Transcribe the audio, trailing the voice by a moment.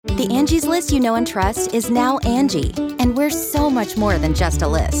The Angie's List you know and trust is now Angie, and we're so much more than just a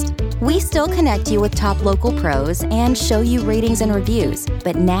list. We still connect you with top local pros and show you ratings and reviews,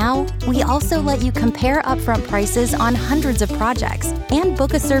 but now we also let you compare upfront prices on hundreds of projects and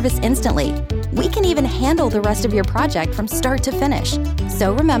book a service instantly. We can even handle the rest of your project from start to finish.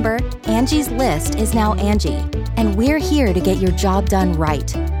 So remember, Angie's List is now Angie, and we're here to get your job done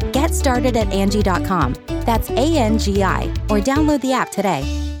right. Get started at Angie.com. That's ANGI, or download the app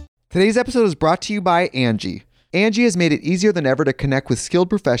today. Today's episode is brought to you by Angie. Angie has made it easier than ever to connect with skilled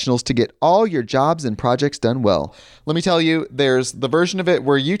professionals to get all your jobs and projects done well. Let me tell you, there's the version of it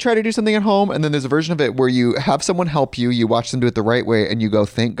where you try to do something at home, and then there's a version of it where you have someone help you, you watch them do it the right way, and you go,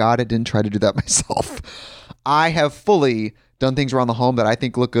 thank God I didn't try to do that myself. I have fully done things around the home that I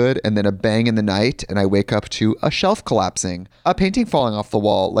think look good, and then a bang in the night, and I wake up to a shelf collapsing, a painting falling off the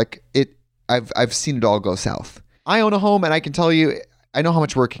wall. I've seen it all go south. I own a home, and I can tell you, I know how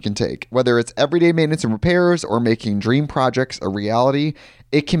much work it can take. Whether it's everyday maintenance and repairs or making dream projects a reality,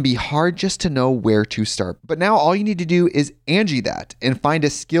 it can be hard just to know where to start. But now all you need to do is Angie that and find a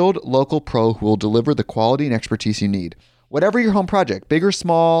skilled local pro who will deliver the quality and expertise you need. Whatever your home project, big or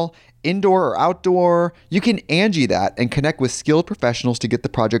small, indoor or outdoor, you can Angie that and connect with skilled professionals to get the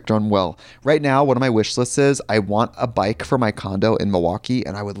project done well. Right now, one of my wish lists is I want a bike for my condo in Milwaukee,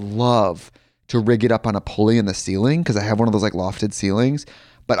 and I would love to rig it up on a pulley in the ceiling because I have one of those like lofted ceilings,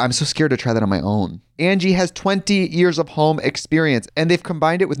 but I'm so scared to try that on my own. Angie has 20 years of home experience, and they've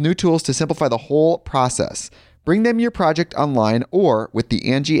combined it with new tools to simplify the whole process. Bring them your project online or with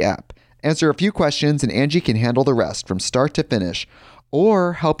the Angie app. Answer a few questions and Angie can handle the rest from start to finish,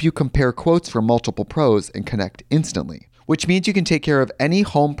 or help you compare quotes from multiple pros and connect instantly, which means you can take care of any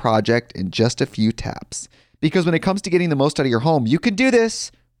home project in just a few taps. Because when it comes to getting the most out of your home, you can do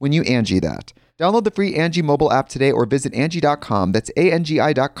this when you Angie that. Download the free Angie mobile app today or visit Angie.com. That's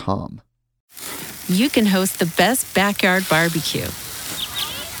ANGI.com. You can host the best backyard barbecue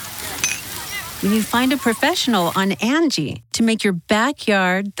when you find a professional on Angie to make your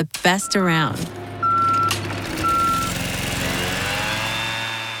backyard the best around.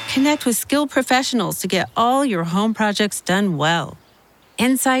 Connect with skilled professionals to get all your home projects done well.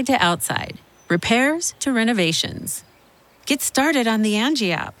 Inside to outside, repairs to renovations. Get started on the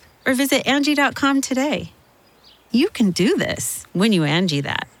Angie app or visit Angie.com today. You can do this when you Angie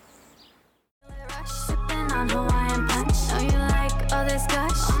that.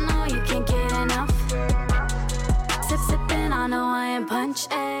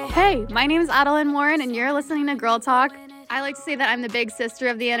 Hey, my name is Adeline Warren, and you're listening to Girl Talk. I like to say that I'm the big sister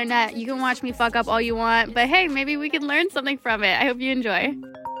of the internet. You can watch me fuck up all you want, but hey, maybe we can learn something from it. I hope you enjoy.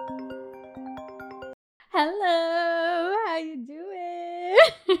 Hello, how you doing?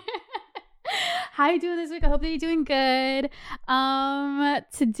 How you doing this week? I hope that you're doing good.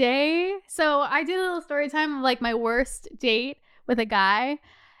 Today, so I did a little story time of like my worst date with a guy,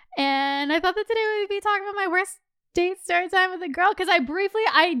 and I thought that today we would be talking about my worst date story time with a girl, because I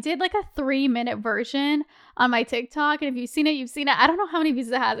did like a 3-minute version on my TikTok, and if you've seen it, you've seen it. I don't know how many views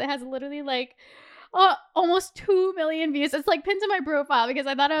it has. It has literally like almost 2 million views. It's like pinned to my profile because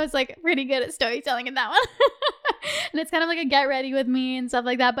I thought I was like pretty good at storytelling in that one. And it's kind of like a get ready with me and stuff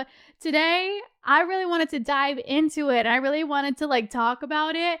like that. But today I really wanted to dive into it. And I really wanted to like talk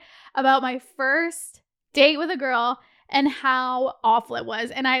about it, about my first date with a girl and how awful it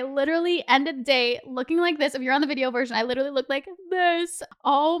was. And I literally ended the day looking like this. If you're on the video version, I literally looked like this.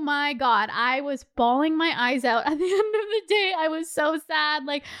 Oh my God. I was bawling my eyes out at the end of the day. I was so sad.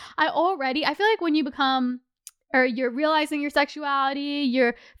 Like I feel like when you become, or you're realizing your sexuality,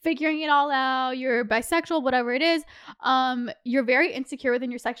 you're figuring it all out, you're bisexual, whatever it is, you're very insecure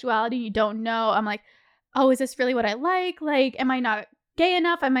within your sexuality. You don't know. I'm like, oh, is this really what I like? Like, am I not gay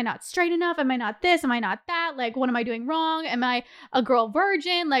enough? Am I not straight enough? Am I not this? Am I not that? Like, what am I doing wrong? Am I a girl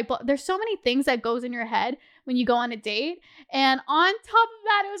virgin? Like, there's so many things that goes in your head when you go on a date. And on top of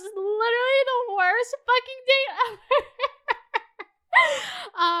that, it was literally the worst fucking date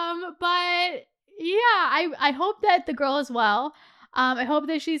ever. But yeah, I hope that the girl is well. I hope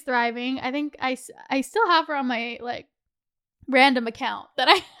that she's thriving. I think I still have her on my like random account that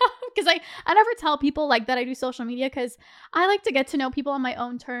I have, because I never tell people like that I do social media, because I like to get to know people on my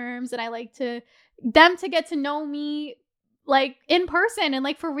own terms, and I like them to get to know me like in person and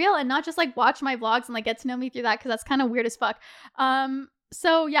like for real, and not just like watch my vlogs and like get to know me through that, because that's kind of weird as fuck.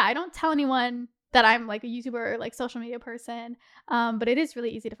 So yeah, I don't tell anyone that I'm like a YouTuber or like social media person, but it is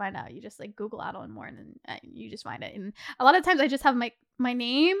really easy to find out. You just like Google Adeline Warren and then you just find it. And a lot of times I just have my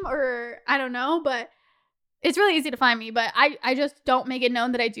name, or I don't know, but it's really easy to find me, but I just don't make it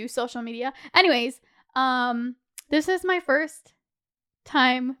known that I do social media. Anyways, this is my first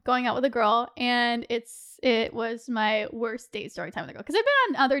time going out with a girl, and it was my worst date story time with a girl, because I've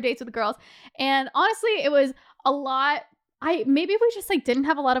been on other dates with girls, and honestly it was a lot. Maybe we just like didn't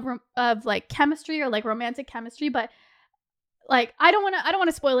have a lot of like chemistry or like romantic chemistry, but like I don't want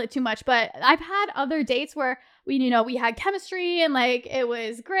to spoil it too much, but I've had other dates where we had chemistry and like it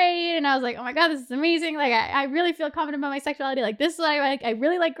was great, and I was like, oh my god, this is amazing, like I really feel confident about my sexuality, like this is what I like, I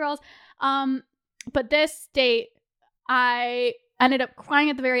really like girls. But this date, I ended up crying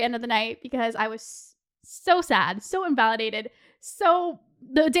at the very end of the night because I was so sad, so invalidated, so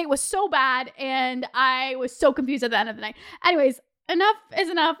the date was so bad, and I was so confused at the end of the night. Anyways, enough is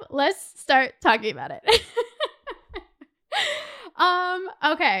enough. Let's start talking about it.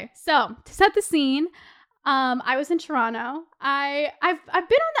 Okay, so to set the scene, I was in Toronto. I've been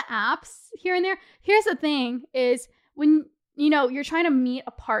on the apps here and there. Here's the thing is, when you're trying to meet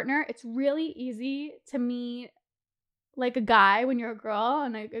a partner, it's really easy to meet like a guy when you're a girl,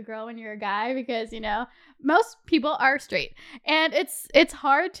 and like a girl when you're a guy, because most people are straight, and it's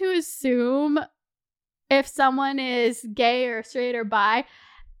hard to assume if someone is gay or straight or bi.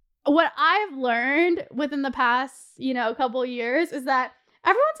 What I've learned within the past couple years is that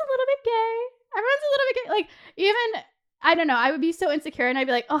everyone's a little bit gay. Like, even, I don't know, I would be so insecure, and I'd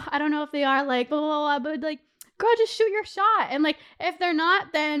be like, oh, I don't know if they are, like blah blah blah, but like, girl, just shoot your shot, and like if they're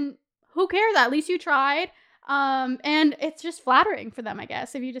not, then who cares, at least you tried. And it's just flattering for them, I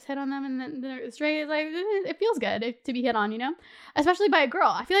guess, if you just hit on them and then they're straight. Like, it feels good to be hit on, especially by a girl.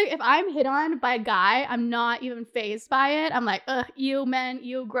 I feel like if I'm hit on by a guy, I'm not even fazed by it. I'm like, ugh, you men,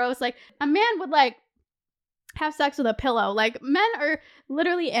 you gross. Like, a man would like have sex with a pillow. Like, men are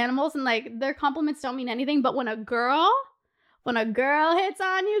literally animals, and like their compliments don't mean anything. But when a girl hits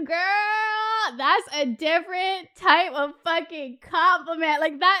on you, girl, that's a different type of fucking compliment.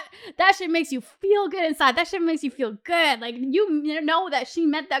 Like, that shit makes you feel good inside. That shit makes you feel good. Like, you know that she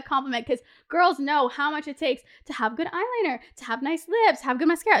meant that compliment, because girls know how much it takes to have good eyeliner, to have nice lips, have good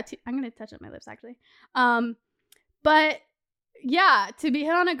mascara. I'm gonna touch up my lips, actually. But yeah, to be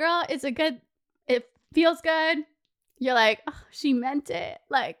hit on a girl, it feels good. You're like, oh, she meant it.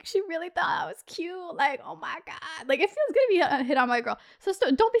 Like, she really thought I was cute. Like, oh my God. Like, it feels good to be hit on by a girl. So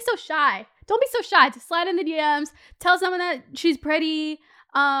don't be so shy. Don't be so shy to slide in the DMs, tell someone that she's pretty.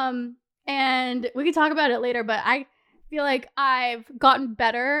 And we can talk about it later, but I feel like I've gotten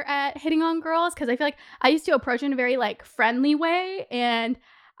better at hitting on girls, because I feel like I used to approach in a very like friendly way, and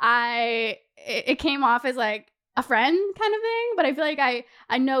it came off as like a friend kind of thing. But I feel like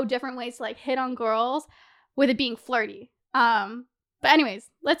I know different ways to like hit on girls with it being flirty. But anyways,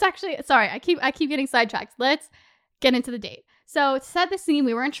 let's actually, sorry, I keep getting sidetracked. Let's get into the date. So to set the scene,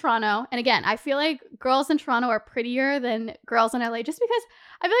 we were in Toronto. And again, I feel like girls in Toronto are prettier than girls in LA, just because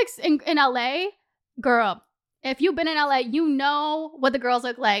I feel like in LA, girl, if you've been in LA, you know what the girls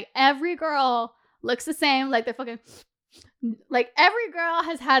look like. Every girl looks the same. Like, they're fucking, like, every girl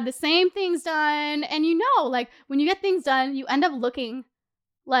has had the same things done. And like, when you get things done, you end up looking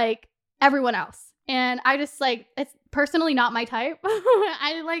like everyone else. And I just, like, it's personally not my type.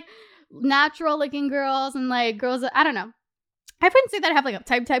 I like natural looking girls, and like girls that, I don't know. I wouldn't say that I have like a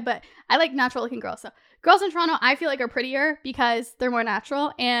type, but I like natural looking girls. So girls in Toronto, I feel like, are prettier because they're more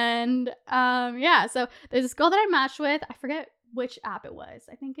natural. And yeah, so there's this girl that I matched with. I forget which app it was.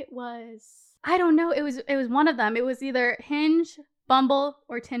 I think it was, I don't know. It was one of them. It was either Hinge, Bumble,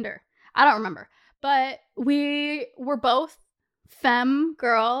 or Tinder. I don't remember. But we were both femme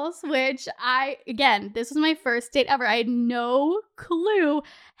girls, which again, this was my first date ever. I had no clue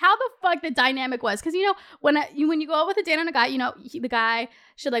how the fuck the dynamic was, because when you go out with a date on a guy, the guy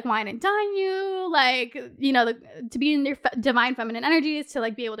should like wine and dine you, like to be in your divine feminine energies, to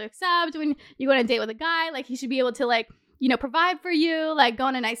like be able to accept. When you go on a date with a guy, like he should be able to like provide for you, like go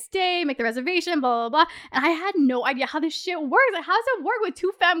on a nice day, make the reservation, blah, blah, blah. And I had no idea how this shit works. Like, how does it work with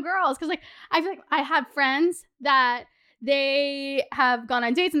two femme girls? Because like, I feel like I have friends that they have gone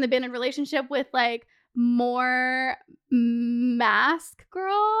on dates and they've been in relationship with like more mask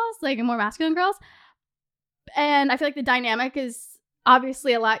girls, like more masculine girls. And I feel like the dynamic is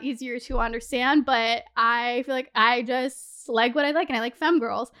obviously a lot easier to understand, but I feel like I just like what I like, and I like femme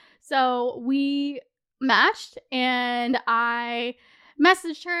girls. So we matched, and I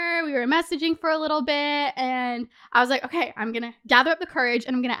messaged her. We were messaging for a little bit, and I was like, okay, I'm going to gather up the courage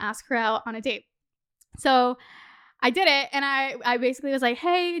and I'm going to ask her out on a date. So I did it, and I basically was like,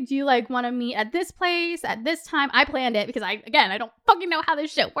 hey, do you like want to meet at this place at this time? I planned it because I don't fucking know how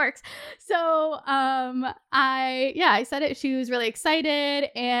this shit works. So I said it. She was really excited,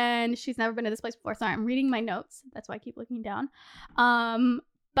 and she's never been to this place before. Sorry, I'm reading my notes. That's why I keep looking down.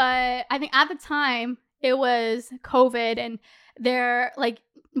 But I think at the time it was COVID, and there like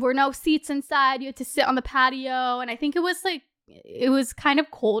were no seats inside. You had to sit on the patio. And I think it was kind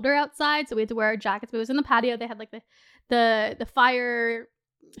of colder outside, so we had to wear our jackets. But it was in the patio. They had like the fire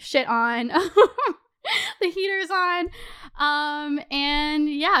shit on, the heaters on. And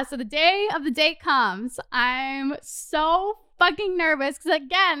yeah, so the day of the date comes. I'm so fucking nervous because,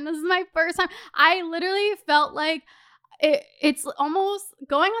 again, this is my first time. I literally felt like it's almost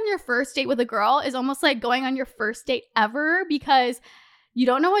going on your first date with a girl is almost like going on your first date ever, because you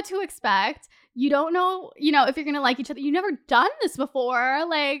don't know what to expect. You don't know, if you're going to like each other. You've never done this before.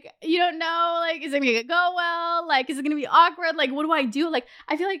 Like, you don't know, like, is it going to go well? Like, is it going to be awkward? Like, what do I do? Like,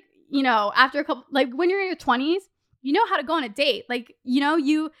 I feel like, after a couple, like when you're in your 20s, you know how to go on a date. Like,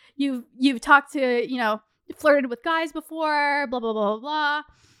 you've talked to, flirted with guys before, blah, blah, blah, blah, blah.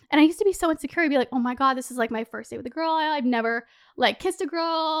 And I used to be so insecure. I'd be like, oh my God, this is like my first date with a girl. I've never like kissed a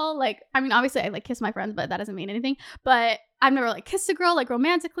girl. Like, I mean, obviously I like kiss my friends, but that doesn't mean anything. But I've never like kissed a girl like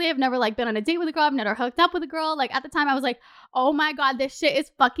romantically. I've never like been on a date with a girl. I've never hooked up with a girl. Like at the time I was like, oh my God, this shit is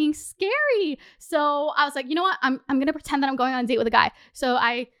fucking scary. So I was like, you know what? I'm going to pretend that I'm going on a date with a guy. So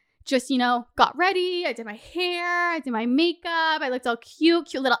I just, got ready. I did my hair. I did my makeup. I looked all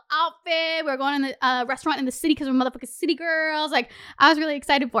cute little outfit. We were going to the restaurant in the city because we're motherfucking city girls. Like, I was really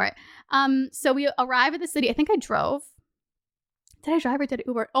excited for it. So we arrive at the city. I think I drove. Did I drive or did I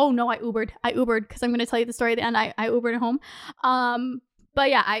Uber? Oh, no, I Ubered. I Ubered because I'm going to tell you the story at the end. I Ubered home.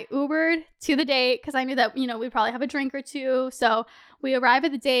 But yeah, I Ubered to the date because I knew that, we'd probably have a drink or two. So we arrive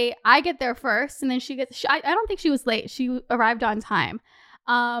at the date. I get there first, and then I don't think she was late. She arrived on time.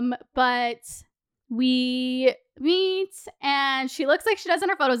 But we meet and she looks like she does in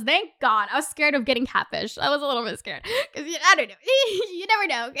her photos. Thank God. I was scared of getting catfished. I was a little bit scared because I don't know. You never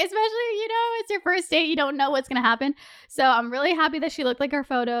know, especially, it's your first date. You don't know what's going to happen. So I'm really happy that she looked like her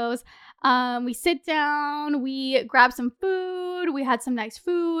photos. We sit down, we grab some food. We had some nice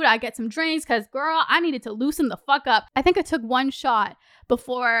food. I get some drinks because, girl, I needed to loosen the fuck up. I think I took one shot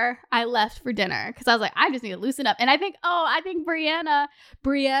before I left for dinner because I was like, I just need to loosen up. And I think Brianna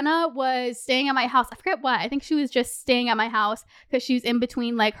was staying at my house. I forget what. I think she was just staying at my house because she was in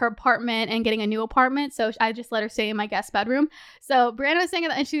between like her apartment and getting a new apartment. So I just let her stay in my guest bedroom. So Brianna was staying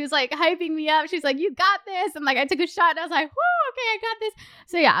and she was like hyping me up. She's like, you got this. And like, I took a shot and I was like, whoo, okay, I got this.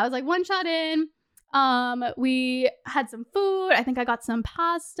 So yeah, I was like one shot in. We had some food. I think I got some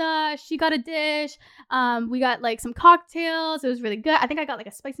pasta. She got a dish. We got like some cocktails. It was really good. I think I got like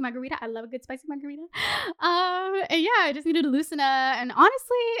a spicy margarita. I love a good spicy margarita. And yeah, I just needed to loosen up. And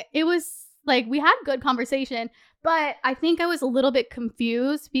honestly, it was like, we had good conversation, but I think I was a little bit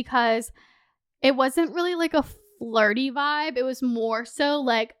confused because it wasn't really like a flirty vibe. It was more so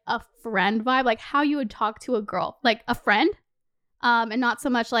like a friend vibe, like how you would talk to a girl, like a friend. And not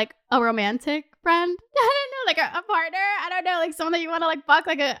so much like a romantic friend. I don't know, like a partner. I don't know, like someone that you want to like fuck,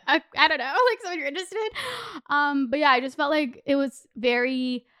 like I don't know, like someone you're interested in. But yeah, I just felt like it was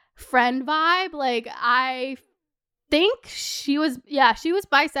very friend vibe. Like I think she was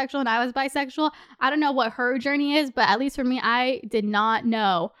bisexual and I was bisexual. I don't know what her journey is, but at least for me, I did not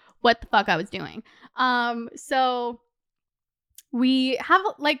know what the fuck I was doing. So we have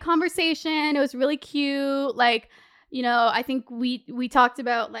like conversation. It was really cute. Like, I think we talked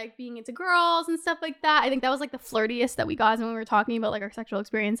about like being into girls and stuff like that. I think that was like the flirtiest that we got when we were talking about like our sexual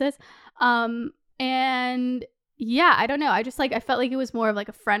experiences. And yeah, I don't know. I just like, I felt like it was more of like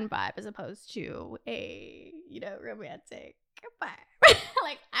a friend vibe as opposed to a, romantic vibe.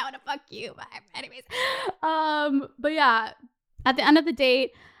 Like, I want to fuck you vibe. Anyways. But yeah, at the end of the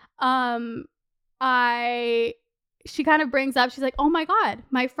date, she kind of brings up, she's like, oh my God,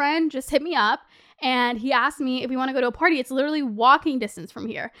 my friend just hit me up and he asked me if we want to go to a party. It's literally walking distance from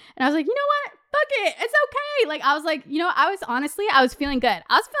here. And I was like, you know what? Fuck it. It's okay. Like, I was like, I was feeling good.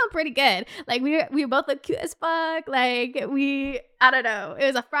 I was feeling pretty good. Like, we both look cute as fuck. Like, I don't know. It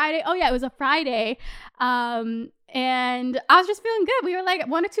was a Friday. Oh yeah, it was a Friday. And I was just feeling good. We were like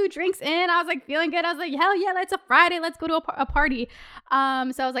 1 or 2 drinks in. I was like feeling good. I was like, hell yeah, it's a Friday. Let's go to a party. So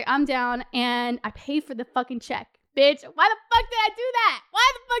I was like, I'm down. And I paid for the fucking check. Bitch, why the fuck did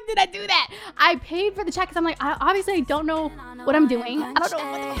I do that? I paid for the check because I'm like, I don't know what I'm doing. I don't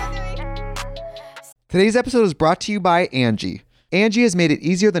know what the fuck I'm doing. Today's episode is brought to you by Angie. Angie has made it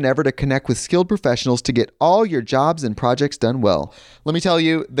easier than ever to connect with skilled professionals to get all your jobs and projects done well. Let me tell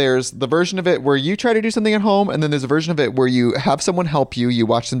you, there's the version of it where you try to do something at home, and then there's a version of it where you have someone help you, you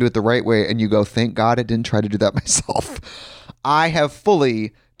watch them do it the right way, and you go, thank God I didn't try to do that myself. I have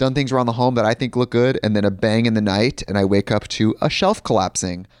fully done things around the home that I think look good, and then a bang in the night, and I wake up to a shelf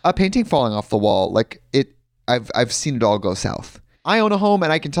collapsing, a painting falling off the wall. Like I've seen it all go south. I own a home,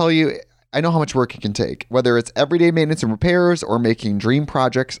 and I can tell you, I know how much work it can take. Whether it's everyday maintenance and repairs or making dream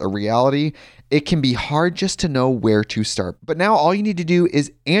projects a reality, it can be hard just to know where to start. But now all you need to do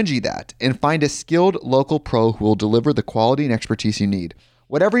is Angie that and find a skilled local pro who will deliver the quality and expertise you need.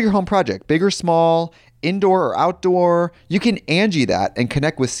 Whatever your home project, big or small, indoor or outdoor, you can Angie that and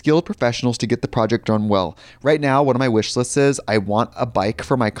connect with skilled professionals to get the project done well. Right now, one of my wish lists is I want a bike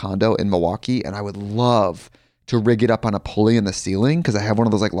for my condo in Milwaukee, and I would love to rig it up on a pulley in the ceiling because I have one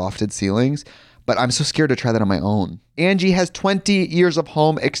of those like lofted ceilings, but I'm so scared to try that on my own. Angie has 20 years of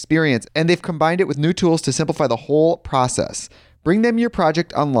home experience, and they've combined it with new tools to simplify the whole process. Bring them your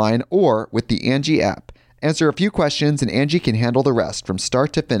project online or with the Angie app. Answer a few questions and Angie can handle the rest from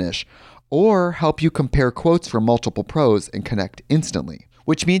start to finish, or help you compare quotes from multiple pros and connect instantly,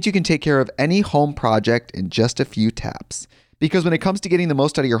 which means you can take care of any home project in just a few taps. Because when it comes to getting the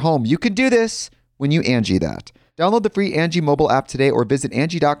most out of your home, you can do this when you Angie that. Download the free Angie mobile app today or visit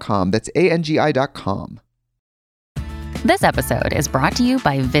Angie.com. That's ANGI.com. This episode is brought to you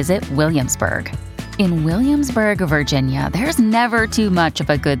by Visit Williamsburg. In Williamsburg, Virginia, there's never too much of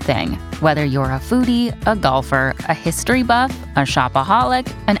a good thing. Whether you're a foodie, a golfer, a history buff, a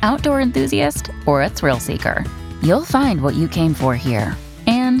shopaholic, an outdoor enthusiast, or a thrill seeker, you'll find what you came for here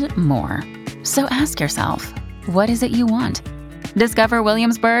and more. So ask yourself, what is it you want? Discover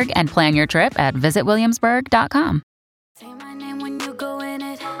Williamsburg and plan your trip at visitwilliamsburg.com.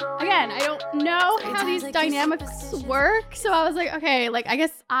 Again, I don't know how these dynamics work. So I was like, okay, like I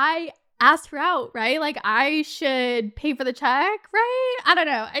guess I asked her out, right? Like I should pay for the check, right? I don't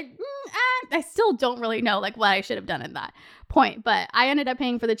know. I still don't really know like what I should have done at that point, but I ended up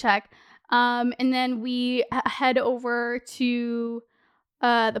paying for the check. And then we head over to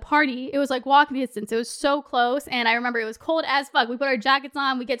the party. It was like walking distance. It was so close. And I remember it was cold as fuck. We put our jackets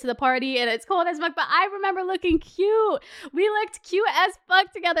on, we get to the party and it's cold as fuck, but I remember looking cute. We looked cute as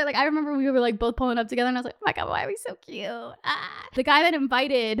fuck together. Like I remember we were like both pulling up together and I was like, oh my God, why are we so cute? The guy that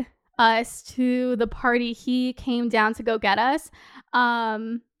invited us to the party, he came down to go get us.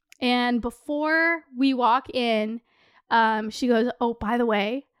 And before we walk in, she goes, oh, by the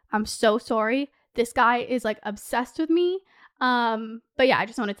way, I'm so sorry. This guy is like obsessed with me. But yeah, I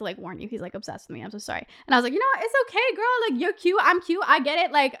just wanted to like warn you. He's like obsessed with me. I'm so sorry. And I was like, you know what? It's okay, girl. Like you're cute. I'm cute. I get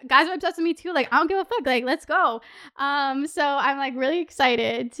it. Like guys are obsessed with me too. Like I don't give a fuck. Like let's go. So I'm like really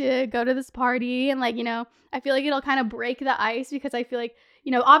excited to go to this party. And like, you know, I feel like it'll kind of break the ice because I feel like,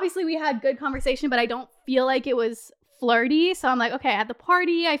 you know, obviously we had good conversation, but I don't feel like it was flirty. So I'm like, okay, at the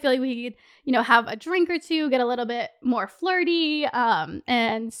party, I feel like we could, you know, have a drink or two, get a little bit more flirty,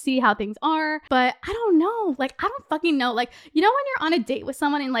 and see how things are. But I don't know. Like, I don't fucking know. Like, you know, when you're on a date with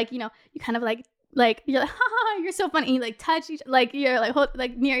someone and like, you know, you kind of like you're like, haha, you're so funny. And you like touch each, like you're like, hold,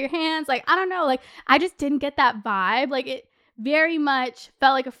 like near your hands. Like, I don't know. Like, I just didn't get that vibe. Like it very much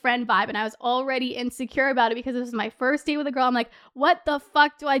felt like a friend vibe. And I was already insecure about it because this was my first date with a girl. I'm like, what the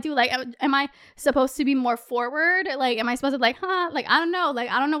fuck do I do? Like, am I supposed to be more forward? Like, am I supposed to like, like, I don't know.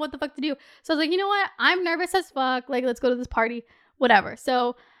 Like, I don't know what the fuck to do. So I was like, you know what? I'm nervous as fuck. Like, let's go to this party, whatever.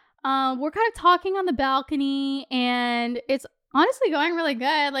 So, we're kind of talking on the balcony and it's honestly going really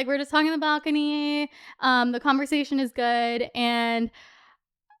good. Like, we're just talking on the balcony. The conversation is good. And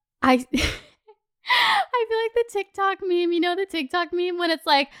I feel like the TikTok meme, you know, the TikTok meme when it's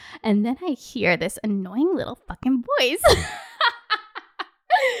like, and then I hear this annoying little fucking voice.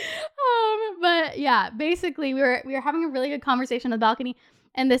 But yeah, basically we were having a really good conversation on the balcony.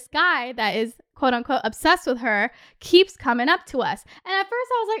 And this guy that is quote unquote obsessed with her keeps coming up to us. And at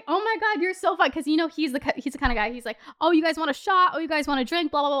first I was like, oh my God, you're so fun. Because, you know, he's the kind of guy. He's like, oh, you guys want a shot? Oh, you guys want a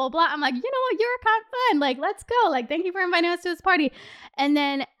drink? Blah, blah, blah, blah. I'm like, you know what? You're kind of fun. Like, let's go. Like, thank you for inviting us to this party. And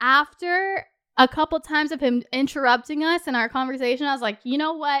then after a couple times of him interrupting us in our conversation, I was like, you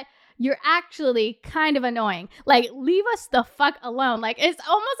know what? You're actually kind of annoying. Like, leave us the fuck alone. Like, it's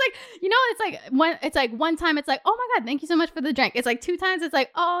almost like, you know, it's like one time it's like, oh my God, thank you so much for the drink. It's like 2 times it's like,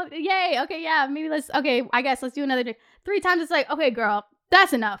 oh, yay. Okay, yeah, maybe I guess let's do another drink. 3 times it's like, okay, girl,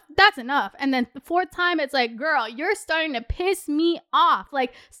 that's enough. That's enough. And then the 4th time, it's like, girl, you're starting to piss me off.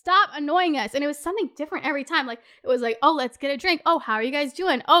 Like, stop annoying us. And it was something different every time. Like, it was like, oh, let's get a drink. Oh, how are you guys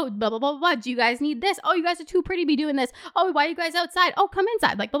doing? Oh, blah, blah, blah, blah. Do you guys need this? Oh, you guys are too pretty to be doing this. Oh, why are you guys outside? Oh, come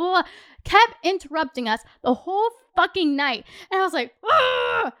inside. Like, blah, blah, blah. Kept interrupting us the whole fucking night. And I was like,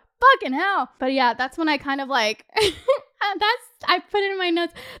 ah, fucking hell. But yeah, that's when I kind of like, I put it in my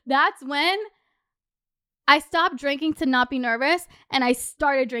notes. That's when I stopped drinking to not be nervous and I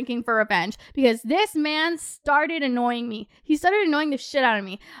started drinking for revenge because this man started annoying me. He started annoying the shit out of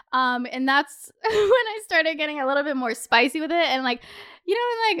me. And that's when I started getting a little bit more spicy with it. And like, you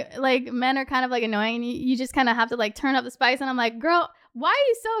know, like men are kind of like annoying and you just kind of have to like turn up the spice. And I'm like, girl, why are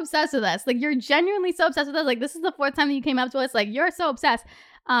you so obsessed with us? Like, you're genuinely so obsessed with us. Like, this is the 4th time that you came up to us. Like, you're so obsessed.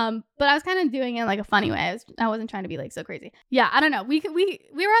 But I was kind of doing it like a funny way. I wasn't trying to be like so crazy. Yeah, I don't know. We were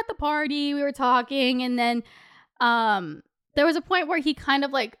at the party, we were talking, and then there was a point where he kind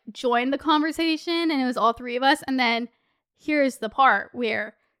of like joined the conversation, and it was all 3 of us. And then here's the part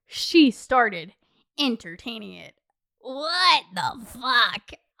where she started entertaining it. What the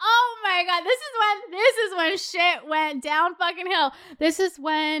fuck? Oh my god, this is when shit went down fucking hill. This is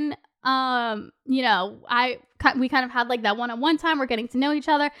when we kind of had like that one-on-one time. We're getting to know each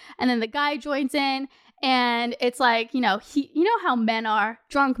other, and then the guy joins in, and it's like, you know how men are,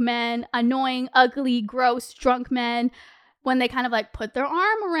 drunk men, annoying, ugly, gross drunk men. When they kind of like put their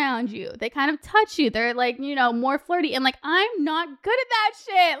arm around you, they kind of touch you, they're like, more flirty. And like, I'm not good at that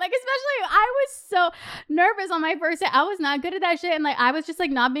shit. Like, especially I was so nervous on my first date. I was not good at that shit. And like, I was just like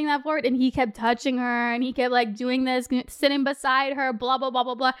not being that forward. And he kept touching her, and he kept like doing this, sitting beside her, blah, blah, blah,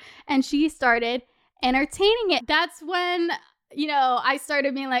 blah, blah. And she started entertaining it. That's when, I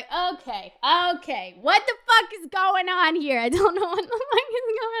started being like, okay, what the fuck is going on here? I don't know what the fuck is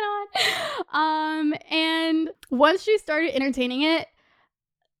going on. And once she started entertaining it,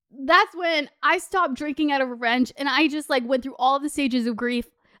 that's when I stopped drinking out of revenge, and I just like went through all the stages of grief.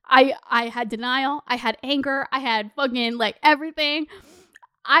 I had denial, I had anger, I had fucking like everything.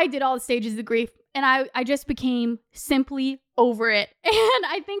 I did all the stages of grief, and I just became simply over it. And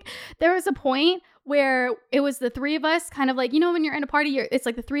I think there was a point where it was the 3 of us, kind of like, when you're in a party, it's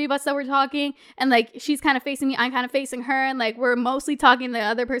like the 3 of us that were talking, and like she's kind of facing me, I'm kind of facing her, and like we're mostly talking, the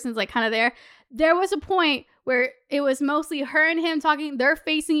other person's like kind of there. There was a point where it was mostly her and him talking, they're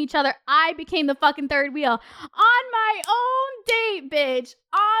facing each other. I became the fucking third wheel on my own date, bitch.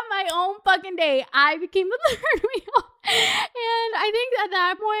 On my own fucking date, I became the third wheel. And I think at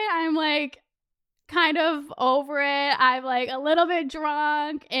that point, I'm like kind of over it. I'm like a little bit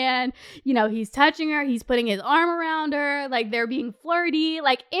drunk, and he's touching her, he's putting his arm around her, like they're being flirty,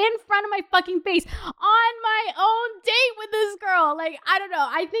 like in front of my fucking face on my own date with this girl. Like, I don't know,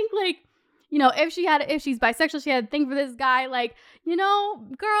 I think like, if she's bisexual, she had a thing for this guy. Like, girl,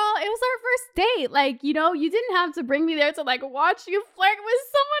 it was our first date. Like, you didn't have to bring me there to like watch you flirt with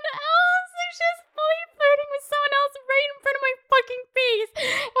someone else. Like, she was fully flirting with someone else right in front of my fucking face.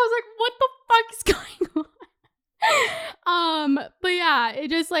 I was like, what the fuck is going on? But yeah, it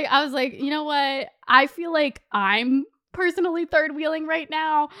just like, I was like, you know what? I feel like I'm personally third wheeling right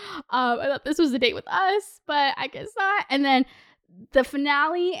now. I thought this was a date with us, but I guess not. And then the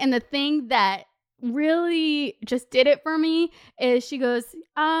finale, and the thing that really just did it for me, is she goes,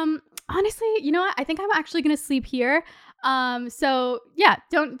 honestly, you know what? I think I'm actually gonna sleep here. So yeah,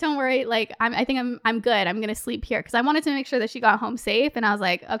 don't worry. Like, I think I'm good. I'm gonna sleep here, because I wanted to make sure that she got home safe. And I was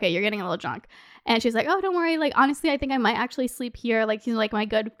like, okay, you're getting a little drunk. And she's like, oh, don't worry. Like, honestly, I think I might actually sleep here. Like, he's like my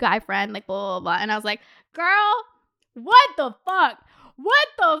good guy friend. Like, blah blah blah. And I was like, girl, what the fuck? What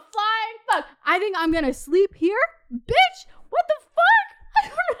the flying fuck? I think I'm gonna sleep here, bitch. What the fuck? I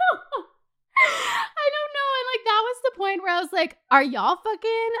don't know. And like, that was the point where I was like, are y'all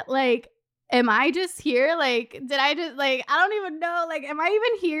fucking, like, am I just here? Like, did I just, like, I don't even know. Like, am I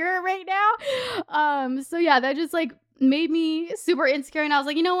even here right now? So yeah, that just like made me super insecure. And I was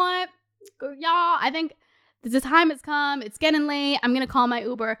like, you know what? Y'all, I think the time has come. It's getting late. I'm going to call my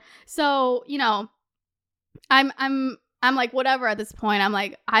Uber. So, I'm like, whatever at this point. I'm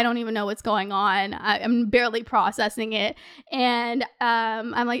like, I don't even know what's going on. I'm barely processing it. And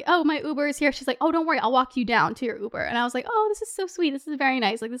I'm like, oh, my Uber is here. She's like, oh, don't worry, I'll walk you down to your Uber. And I was like, oh, this is so sweet. This is very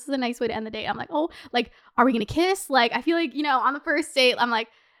nice. Like, this is a nice way to end the date. I'm like, oh, like, are we going to kiss? Like, I feel like, on the first date, I'm like,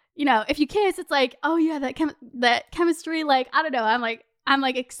 if you kiss, it's like, oh yeah, that chemistry. Like, I don't know. I'm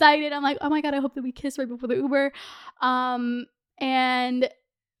like excited. I'm like, oh my God, I hope that we kiss right before the Uber. And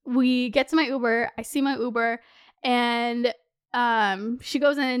we get to my Uber. I see my Uber. And she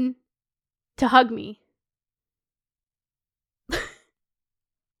goes in to hug me.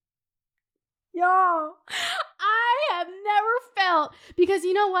 Yo, I have never felt, because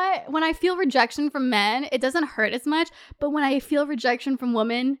you know what? When I feel rejection from men, it doesn't hurt as much. But when I feel rejection from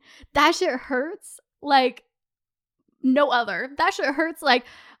women, that shit hurts like no other. That shit hurts like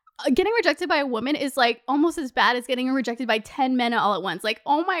getting rejected by a woman is like almost as bad as getting rejected by 10 men all at once. Like,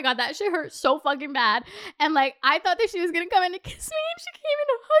 oh my God, that shit hurt so fucking bad. And like, I thought that she was gonna come in to kiss me, and she came in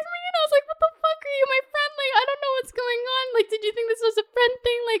to hug me, and I was like, what the fuck, are you my friend? Like, I don't know what's going on. Like, did you think this was a friend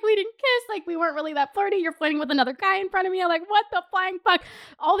thing? Like, we didn't kiss, like we weren't weren't really that flirty. You're flirting with another guy in front of me. I'm like, what the flying fuck?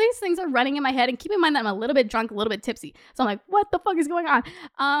 All these things are running in my head. And keep in mind that I'm a little bit drunk, a little bit tipsy. So I'm like, what the fuck is going on?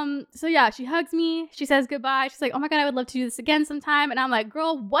 So yeah, she hugs me. She says goodbye. She's like, oh my God, I would love to do this again sometime. And I'm like,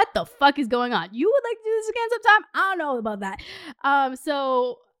 girl, what the fuck is going on? You would like to do this again sometime? I don't know about that.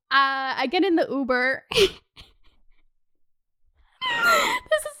 So I get in the Uber. This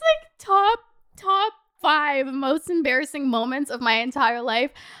is like top 5 most embarrassing moments of my entire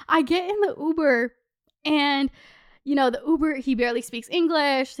life. I get in the Uber and the Uber, he barely speaks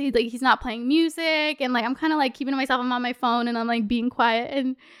English. He's not playing music, and like I'm kind of like keeping to myself. I'm on my phone and I'm like being quiet,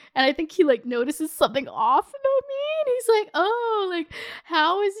 and I think he like notices something off about me, and he's like, "Oh, like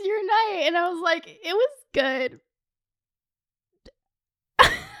how was your night?" And I was like, "It was good."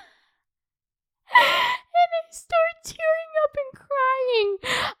 And I start tearing up and crying.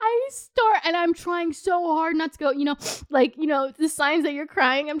 And I'm trying so hard not to go, the signs that you're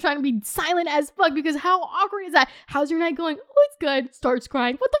crying. I'm trying to be silent as fuck because how awkward is that? How's your night going? Oh, it's good. Starts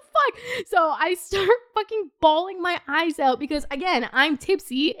crying. What the fuck? So I start fucking bawling my eyes out because, again, I'm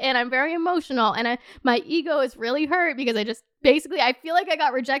tipsy and I'm very emotional and my ego is really hurt because I feel like I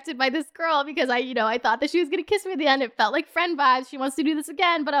got rejected by this girl because I thought that she was going to kiss me at the end. It felt like friend vibes. She wants to do this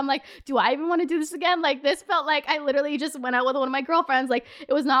again. But I'm like, do I even want to do this again? Like, this felt like I literally just went out with one of my girlfriends. Like,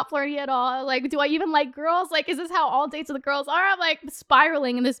 it was not flirty at all. Like, do I even like girls? Like, is this how all dates with the girls are? I'm like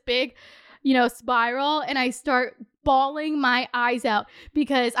spiraling in this big, spiral. And I start bawling my eyes out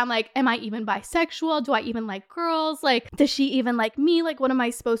because I'm like, am I even bisexual? Do I even like girls? Like, does she even like me? Like, what am I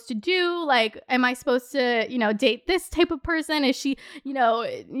supposed to do? Like, am I supposed to, date this type of person? Is she,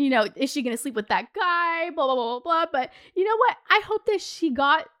 is she going to sleep with that guy? Blah, blah, blah, blah, blah. But you know what? I hope that she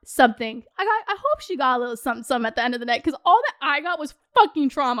got something. I hope she got a little something at the end of the night because all that I got was fucking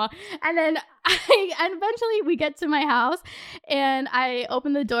trauma. And then and eventually we get to my house and I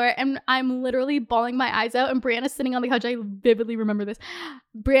open the door and I'm literally bawling my eyes out and Brianna's sitting on the couch. I vividly remember this.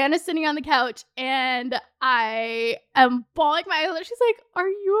 Brianna's sitting on the couch and I am bawling my eyes out. She's like, are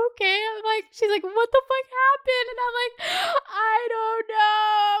you okay? She's like, what the fuck happened? And I'm like, I don't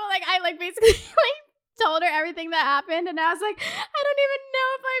know. Like, I like basically told her everything that happened and I was like, I don't even know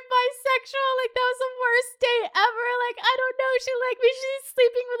if I'm bisexual. Like, that was the worst date ever. Like, I don't know. She liked me. She's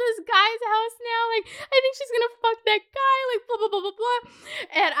sleeping with this guy's house now. Like, I think she's gonna fuck that guy. Like, blah, blah, blah, blah, blah.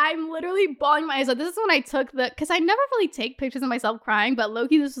 And I'm literally bawling my eyes out. This is when I took because I never really take pictures of myself crying, but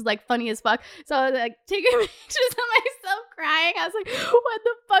low-key, this was like funny as fuck. So I was like taking pictures of myself crying. I was like, what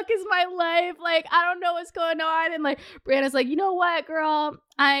the fuck is my life? Like, I don't know what's going on. And like, Brianna's like, you know what, girl?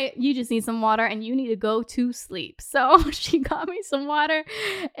 You just need some water and you need to go to sleep. So she got me some water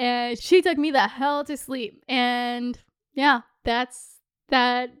and she took me the hell to sleep. And yeah, that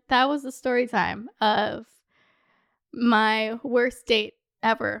was the story time of my worst date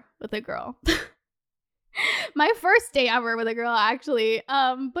ever with a girl. My first date ever with a girl, actually.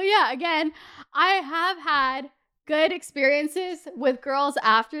 But yeah, again, I have had good experiences with girls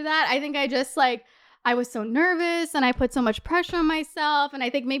after that. I think I was so nervous and I put so much pressure on myself. And I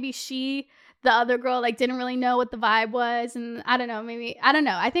think maybe the other girl, like didn't really know what the vibe was. And I don't know.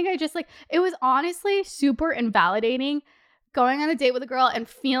 I think it was honestly super invalidating going on a date with a girl and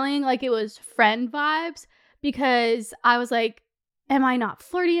feeling like it was friend vibes because I was like, am I not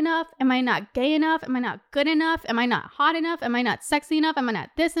flirty enough? Am I not gay enough? Am I not good enough? Am I not hot enough? Am I not sexy enough? Am I not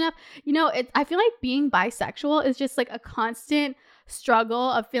this enough? I feel like being bisexual is just like a constant struggle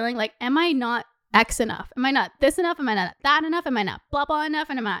of feeling like, am I not X enough? Am I not this enough? Am I not that enough? Am I not blah blah enough?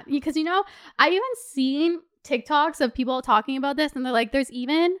 And am I not, because I even seen TikToks of people talking about this and they're like, there's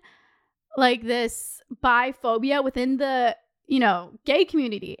even like this biphobia within the gay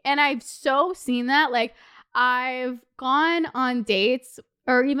community. And I've so seen that. Like, I've gone on dates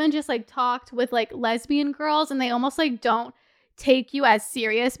or even just like talked with like lesbian girls and they almost like don't take you as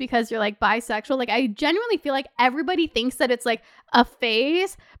serious because you're like bisexual. Like, I genuinely feel like everybody thinks that it's like a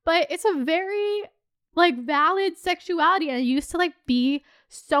phase, but it's a very like valid sexuality. And I used to like be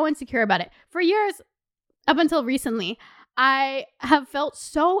so insecure about it for years up until recently. I have felt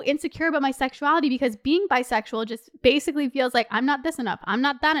so insecure about my sexuality because being bisexual just basically feels like I'm not this enough. I'm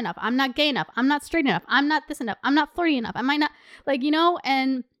not that enough. I'm not gay enough. I'm not straight enough. I'm not this enough. I'm not flirty enough. Am I not like,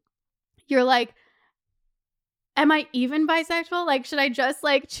 and you're like, am I even bisexual? Like, should I just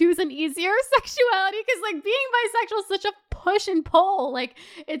like choose an easier sexuality? Because like being bisexual is such a push and pull. Like,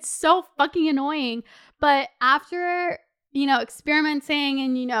 it's so fucking annoying. But after, experimenting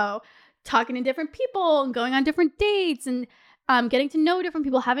and, talking to different people and going on different dates and getting to know different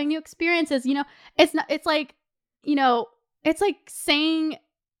people, having new experiences, it's like saying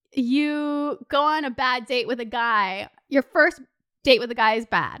you go on a bad date with a guy. Your first date with a guy is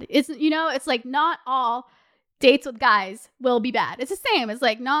bad. It's, it's like not all dates with guys will be bad. It's the same. It's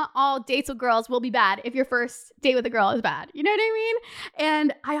like not all dates with girls will be bad if your first date with a girl is bad. You know what I mean?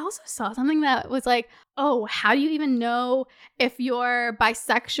 And I also saw something that was like, oh, how do you even know if you're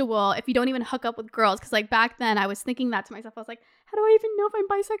bisexual if you don't even hook up with girls? Because like back then I was thinking that to myself. I was like, how do I even know if I'm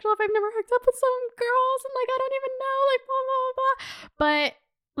bisexual if I've never hooked up with some girls? And like, I don't even know, like blah, blah, blah. But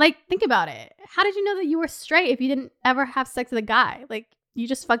like, think about it. How did you know that you were straight if you didn't ever have sex with a guy? Like, you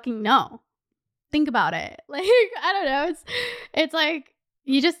just fucking know. Think about it. Like, I don't know. It's like,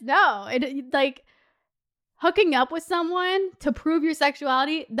 you just know. Like, hooking up with someone to prove your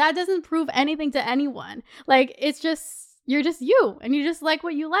sexuality, that doesn't prove anything to anyone. Like, it's just, you're just you, and you just like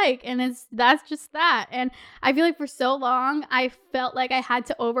what you like, and that's just that. And I feel like for so long, I felt like I had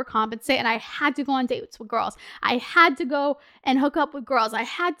to overcompensate, and I had to go on dates with girls. I had to go and hook up with girls. I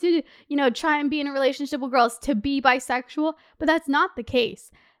had to, try and be in a relationship with girls to be bisexual, but that's not the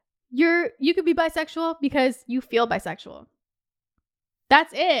case. You could be bisexual because you feel bisexual.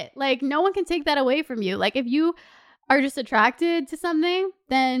 That's it. Like, no one can take that away from you. Like, if you are just attracted to something,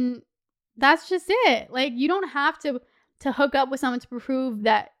 then that's just it. Like, you don't have to hook up with someone to prove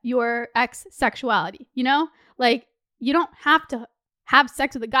that your sexuality, Like, you don't have to have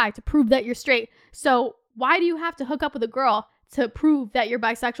sex with a guy to prove that you're straight. So why do you have to hook up with a girl to prove that you're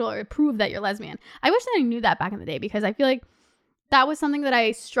bisexual or prove that you're lesbian? I wish that I knew that back in the day, because I feel like that was something that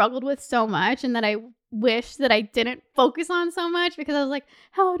I struggled with so much, and that I wish that I didn't focus on so much, because I was like,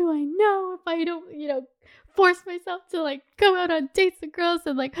 how do I know if I don't, force myself to like go out on dates with girls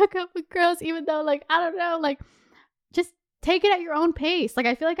and like hook up with girls, even though like, I don't know, like just take it at your own pace. Like,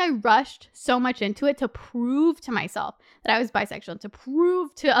 I feel like I rushed so much into it to prove to myself that I was bisexual, to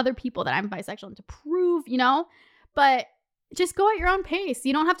prove to other people that I'm bisexual, and to prove, but just go at your own pace.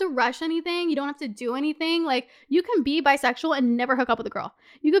 You don't have to rush anything. You don't have to do anything. Like, you can be bisexual and never hook up with a girl.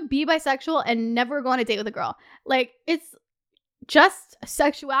 You could be bisexual and never go on a date with a girl. Like, it's just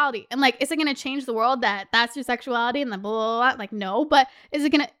sexuality. And like, is it going to change the world that that's your sexuality and the blah, blah, blah? Like, no. But is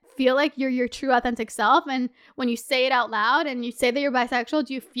it going to feel like you're your true authentic self? And when you say it out loud and you say that you're bisexual,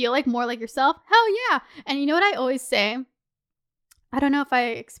 do you feel like more like yourself? Hell yeah. And you know what I always say? I don't know if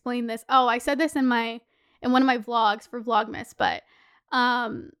I explained this. Oh, I said this in one of my vlogs for Vlogmas, but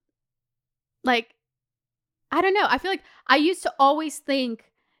like, I don't know. I feel like I used to always think,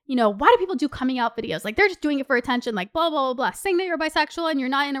 why do people do coming out videos? Like, they're just doing it for attention, like blah, blah, blah, blah. Saying that you're bisexual and you're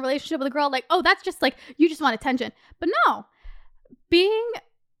not in a relationship with a girl, like, oh, that's just like, you just want attention. But no, being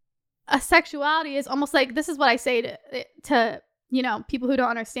a sexuality is almost like, this is what I say to people who don't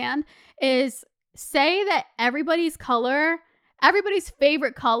understand, is say that everybody's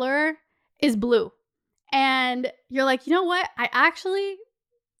favorite color is blue. And you're like, you know what? I actually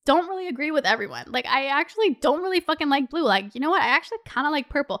don't really agree with everyone. Like, I actually don't really fucking like blue. Like, you know what? I actually kind of like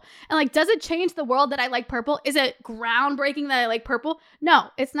purple. And like, does it change the world that I like purple? Is it groundbreaking that I like purple? No,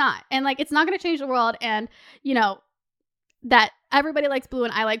 it's not. And like, it's not going to change the world. And, that everybody likes blue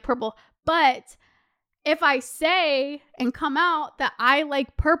and I like purple. But if I say and come out that I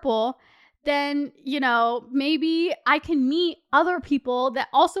like purple, then, maybe I can meet other people that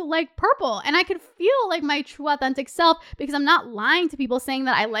also like purple, and I can feel like my true authentic self, because I'm not lying to people saying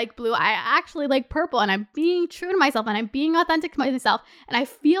that I like blue. I actually like purple, and I'm being true to myself, and I'm being authentic to myself, and I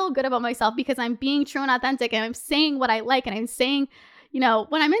feel good about myself because I'm being true and authentic, and I'm saying what I like, and I'm saying,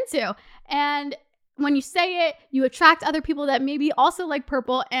 what I'm into. And when you say it, you attract other people that maybe also like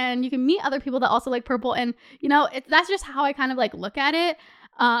purple, and you can meet other people that also like purple. And, that's just how I kind of like look at it.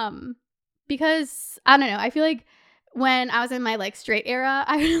 Because I don't know, I feel like when I was in my like straight era,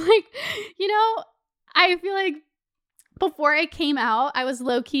 I was like, I feel like before I came out, I was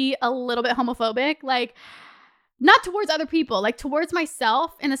low key a little bit homophobic, like not towards other people, like towards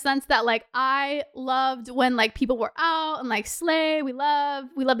myself, in the sense that like I loved when like people were out and like slay, we love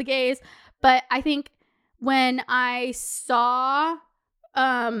the gays. But I think when I saw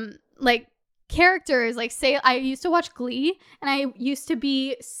like characters, like, say, I used to watch Glee, and I used to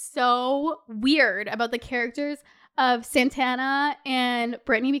be so weird about the characters of Santana and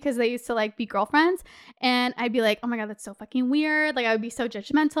Brittany, because they used to like be girlfriends, and I'd be like, oh my god, that's so fucking weird. Like, I would be so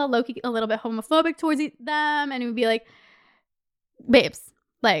judgmental, low-key a little bit homophobic towards them, and it would be like, babes,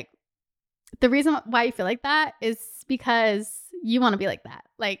 like, the reason why you feel like that is because you want to be like that.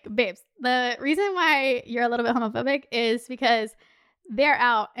 Like, babes, the reason why you're a little bit homophobic is because they're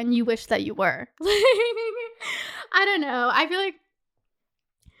out and you wish that you were. I don't know. I feel like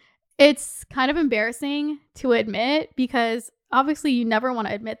it's kind of embarrassing to admit, because obviously you never want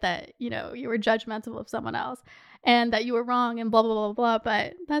to admit that, you were judgmental of someone else. and that you were wrong and blah, blah, blah, blah.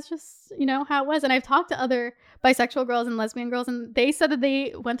 But that's just, you know, how it was. And I've talked to other bisexual girls and lesbian girls, and they said that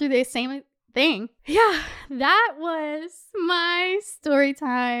they went through the same thing. Yeah, that was my story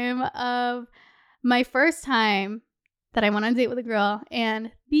time of my first time that I went on a date with a girl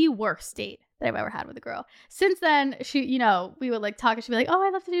and the worst date that I've ever had with a girl. Since then, she, you know, we would like talk and she'd be like, oh,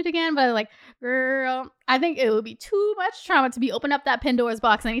 I'd love to do it again. But I'm like, girl, I think it would be too much trauma to be open up that Pandora's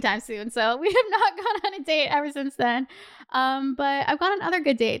box anytime soon. So we have not gone on a date ever since then. But I've gone on other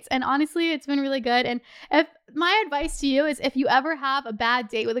good dates, and honestly, it's been really good. And if my advice to you is, if you ever have a bad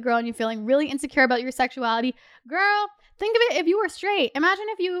date with a girl and you're feeling really insecure about your sexuality, girl, think of it if you were straight. Imagine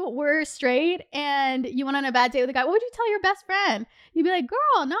if you were straight and you went on a bad date with a guy. What would you tell your best friend? You'd be like,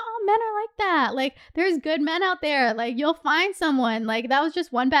 girl, not all men are like that. Like, there's good men out there. Like, you'll find someone. Like, that was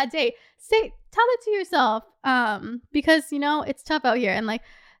just one bad date. Tell it to yourself, because, you know, it's tough out here. And like,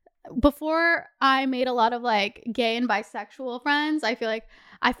 before I made a lot of like gay and bisexual friends, I feel like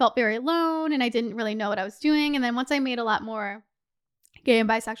I felt very alone and I didn't really know what I was doing. And then once I made a lot more gay and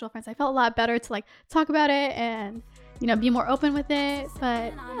bisexual friends, I felt a lot better to like talk about it and, you know, be more open with it.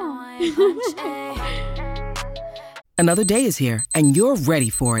 But yeah. Another day is here and you're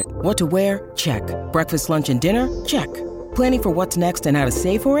ready for it. What to wear? Check. Breakfast, lunch, and dinner? Check. Planning for what's next and how to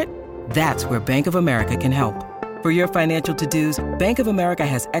save for it? That's where Bank of America can help. For your financial to-dos, Bank of America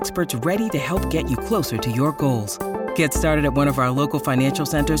has experts ready to help get you closer to your goals. Get started at one of our local financial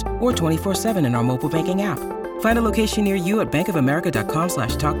centers or 24/7 in our mobile banking app. Find a location near you at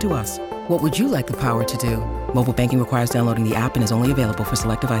bankofamerica.com/talktous. What would you like the power to do? Mobile banking requires downloading the app and is only available for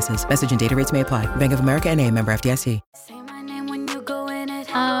select devices. Message and data rates may apply. Bank of America N.A., member FDIC.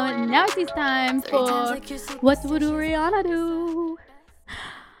 Now it's time for What Would Rihanna Do?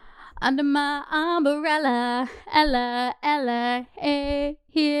 Under my umbrella, Ella, hey,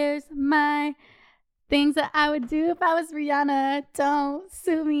 here's my things that I would do if I was Rihanna. Don't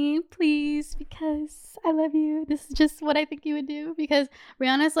sue me, please, because I love you. This is just what I think you would do, because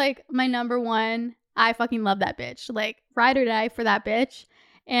Rihanna's like my number one. I fucking love that bitch. Like, ride or die for that bitch.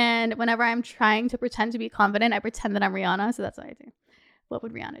 And whenever I'm trying to pretend to be confident, I pretend that I'm Rihanna. So that's what I do. What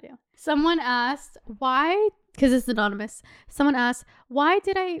would Rihanna do? Someone asked, why, because it's anonymous. Someone asked, why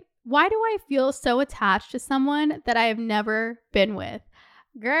do I feel so attached to someone that I have never been with?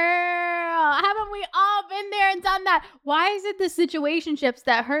 Girl, haven't we all been there and done that? Why is it the situationships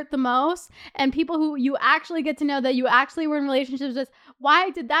that hurt the most, and people who you actually get to know that you actually were in relationships with, why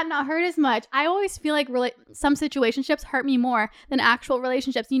did that not hurt as much? I always feel like some situationships hurt me more than actual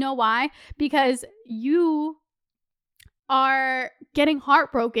relationships. You know why? Because you are getting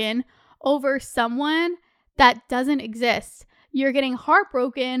heartbroken over someone that doesn't exist. You're getting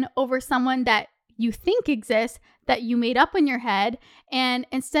heartbroken over someone that you think exists, that you made up in your head. And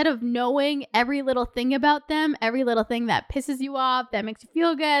instead of knowing every little thing about them, every little thing that pisses you off, that makes you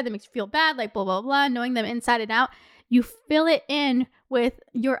feel good, that makes you feel bad, like blah, blah, blah, knowing them inside and out, you fill it in with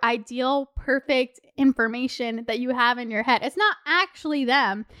your ideal, perfect information that you have in your head. It's not actually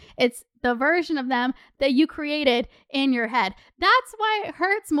them. It's the version of them that you created in your head. That's why it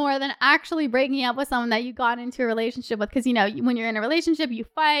hurts more than actually breaking up with someone that you got into a relationship with. Because, you know, when you're in a relationship, you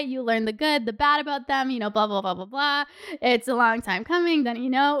fight, you learn the good, the bad about them, you know, blah, blah, blah, blah, blah. It's a long time coming. Then, you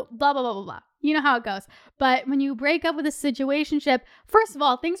know, blah, blah, blah, blah, blah. You know how it goes. But when you break up with a situationship, first of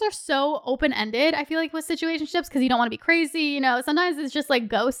all, things are so open-ended, I feel like, with situationships, because you don't want to be crazy. You know, sometimes it's just like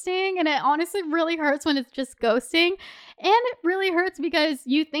ghosting, and it honestly really hurts when it's just ghosting. And it really hurts because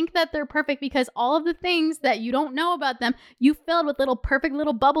you think that they're perfect, because all of the things that you don't know about them, you filled with little perfect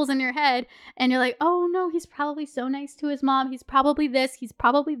little bubbles in your head. And you're like, oh no, he's probably so nice to his mom. He's probably this. He's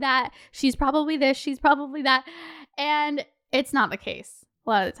probably that. She's probably this. She's probably that. And it's not the case. A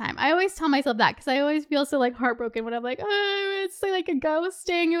lot of the time. I always tell myself that, because I always feel so like heartbroken when I'm like, oh, it's like a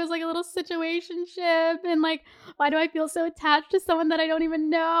ghosting. It was like a little situationship. And like, why do I feel so attached to someone that I don't even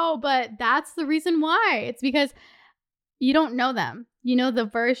know? But that's the reason why. It's because you don't know them. You know the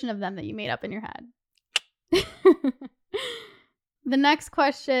version of them that you made up in your head. The next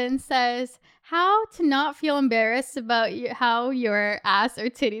question says, how to not feel embarrassed about how your ass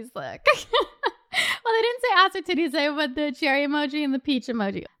or titties look. Well, they didn't say ass or titties there, but the cherry emoji and the peach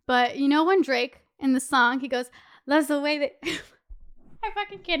emoji. But you know when Drake, in the song, he goes, loves the way they... I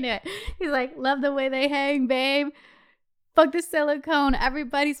fucking can't do it. He's like, love the way they hang, babe. Fuck the silicone.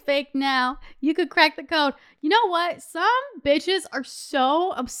 Everybody's fake now. You could crack the code. You know what? Some bitches are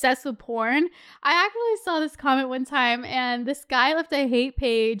so obsessed with porn. I actually saw this comment one time, and this guy left a hate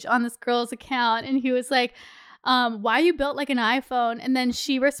page on this girl's account, and he was like, why you built like an iPhone? And then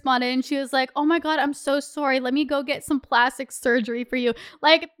she responded and she was like, oh my God, I'm so sorry. Let me go get some plastic surgery for you.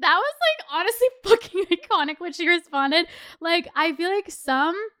 Like, that was like honestly fucking iconic when she responded. Like, I feel like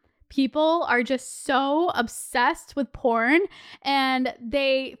some people are just so obsessed with porn and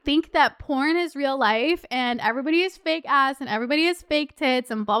they think that porn is real life and everybody is fake ass and everybody is fake tits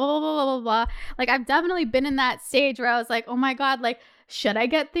and blah, blah, blah, blah, blah, blah. Like, I've definitely been in that stage where I was like, oh my God, like, should I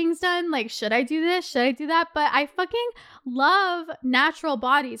get things done? Like, should I do this? Should I do that? But I fucking love natural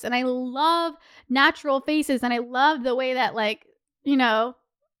bodies and I love natural faces and I love the way that, like, you know,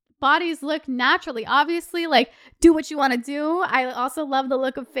 bodies look naturally. Obviously, like, do what you want to do. I also love the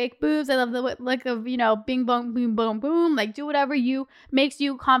look of fake boobs. I love the look of, you know, bing, bong, boom, boom, boom. Like, do whatever makes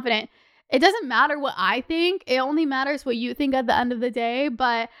you confident. It doesn't matter what I think. It only matters what you think at the end of the day.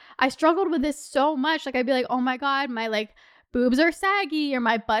 But I struggled with this so much. Like, I'd be like, oh my God, my like boobs are saggy or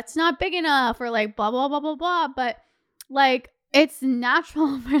my butt's not big enough or like blah, blah, blah, blah, blah. But like, it's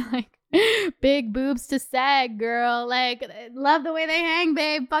natural for like big boobs to sag, girl. Like, love the way they hang,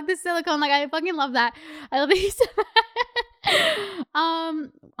 babe. Fuck the silicone. Like, I fucking love that. I love that you said that.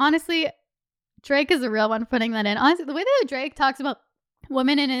 Honestly, Drake is a real one putting that in. Honestly, the way that Drake talks about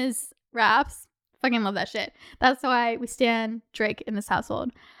women in his raps, fucking love that shit. That's why we stand Drake in this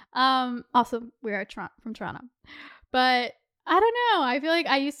household. Also, we are from Toronto. But I don't know. I feel like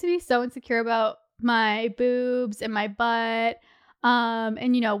I used to be so insecure about my boobs and my butt.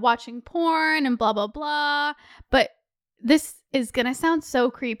 And, you know, watching porn and blah, blah, blah. But this is going to sound so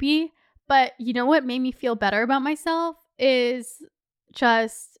creepy. But you know what made me feel better about myself is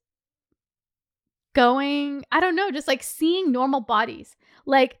just going, I don't know, just like seeing normal bodies.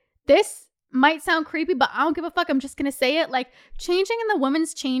 Like, this might sound creepy, but I don't give a fuck. I'm just going to say it. Like, changing in the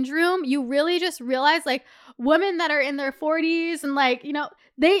women's change room, you really just realize, like, women that are in their 40s and, like, you know,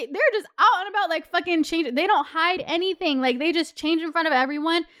 they're just out and about, like, fucking changing. They don't hide anything. Like, they just change in front of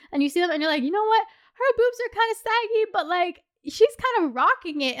everyone. And you see them and you're like, you know what? Her boobs are kind of saggy, but, like, she's kind of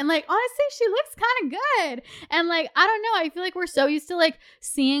rocking it. And, like, honestly, she looks kind of good. And, like, I don't know. I feel like we're so used to, like,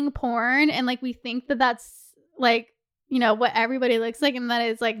 seeing porn and, like, we think that that's, like, you know, what everybody looks like and that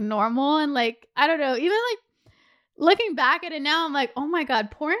is, like, normal. And, like, I don't know, even, like, looking back at it now, I'm like, oh my God,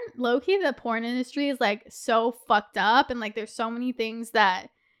 porn, low-key, the porn industry is, like, so fucked up. And, like, there's so many things that,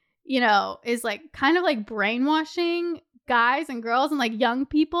 you know, is, like, kind of, like, brainwashing guys and girls and, like, young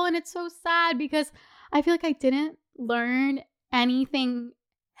people. And it's so sad because I feel like I didn't learn anything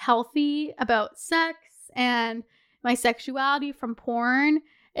healthy about sex and my sexuality from porn.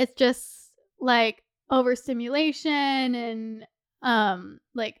 It's just, like, overstimulation and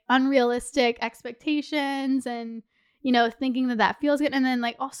like unrealistic expectations and, you know, thinking that feels good. And then,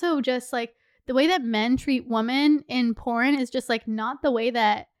 like, also just like the way that men treat women in porn is just, like, not the way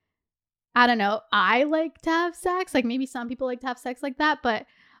that, I don't know, I like to have sex. Like, maybe some people like to have sex like that, but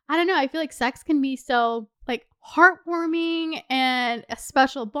I don't know. I feel like sex can be so, like, heartwarming and a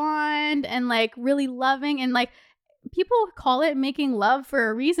special bond and, like, really loving. And, like, people call it making love for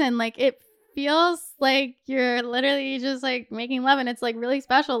a reason. Like, it feels like you're literally just, like, making love and it's, like, really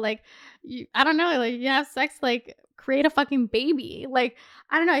special. Like, I don't know, like, you have sex, like, create a fucking baby. Like,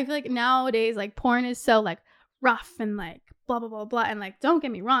 I don't know. I feel like nowadays, like, porn is so, like, rough and, like, blah, blah, blah, blah. And, like, don't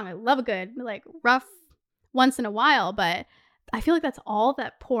get me wrong, I love a good, like, rough once in a while, but I feel like that's all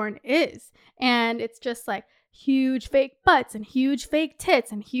that porn is. And it's just, like, huge fake butts and huge fake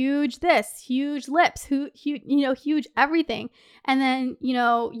tits and huge this, huge lips, huge, you know, huge everything. And then, you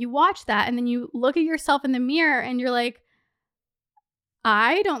know, you watch that and then you look at yourself in the mirror and you're like,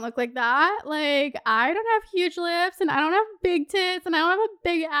 I don't look like that. Like, I don't have huge lips and I don't have big tits and I don't have a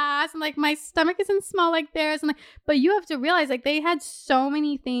big ass and, like, my stomach isn't small like theirs. And, like, but you have to realize, like, they had so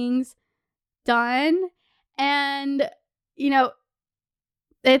many things done and, you know,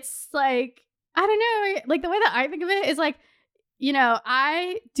 it's like, I don't know, like, the way that I think of it is, like, you know,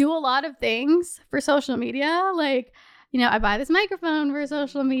 I do a lot of things for social media. Like, you know, I buy this microphone for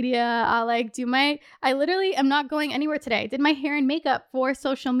social media. I'll, like, I literally am not going anywhere today. I did my hair and makeup for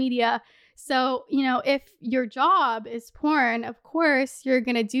social media. So, you know, if your job is porn, of course, you're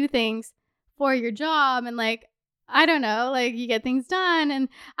going to do things for your job. And, like, I don't know, like, you get things done. And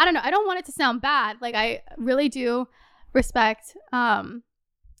I don't know, I don't want it to sound bad. Like, I really do respect,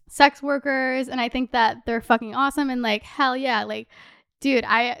 sex workers, and I think that they're fucking awesome. And, like, hell yeah, like, dude,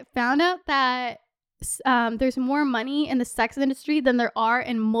 I found out that there's more money in the sex industry than there are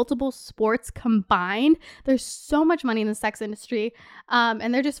in multiple sports combined. There's so much money in the sex industry,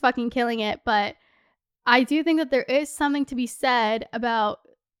 and they're just fucking killing it. But I do think that there is something to be said about,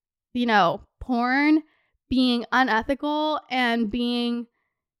 you know, porn being unethical and being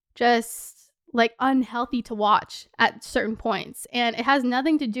just, like unhealthy to watch at certain points. And it has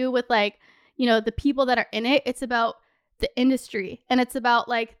nothing to do with like, you know, the people that are in it. It's about the industry, and it's about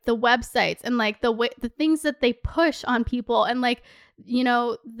like the websites and like the things that they push on people, and like, you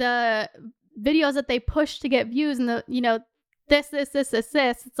know, the videos that they push to get views, and the, you know, this.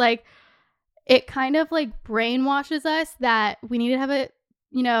 It's like, it kind of like brainwashes us that we need to have a,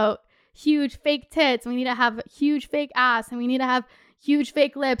 you know, huge fake tits, and we need to have huge fake ass, and we need to have huge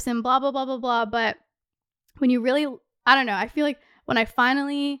fake lips, and blah, blah, blah, blah, blah. But when you really, I don't know, I feel like when I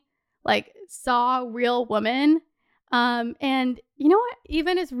finally like saw real women, and you know what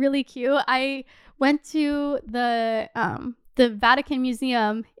even is really cute? I went to the Vatican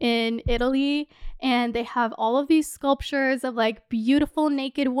Museum in Italy, and they have all of these sculptures of like beautiful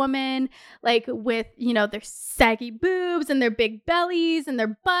naked women, like with, you know, their saggy boobs and their big bellies and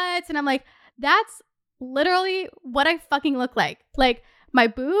their butts. And I'm like, that's literally what I fucking look like. Like, my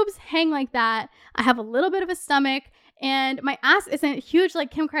boobs hang like that. I have a little bit of a stomach, and my ass isn't huge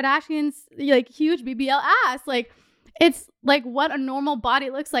like Kim Kardashian's like huge BBL ass. Like, it's like what a normal body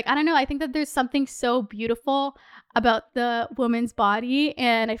looks like. I don't know. I think that there's something so beautiful about the woman's body,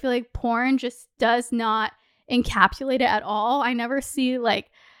 and I feel like porn just does not encapsulate it at all. I never see like,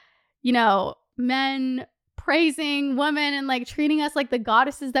 you know, men praising women and like treating us like the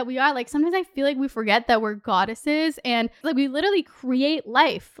goddesses that we are. Like, sometimes I feel like we forget that we're goddesses, and like we literally create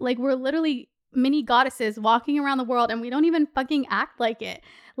life. Like, we're literally mini goddesses walking around the world, and we don't even fucking act like it.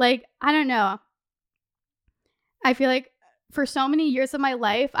 Like, I don't know. I feel like for so many years of my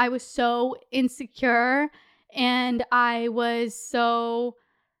life, I was so insecure, and I was so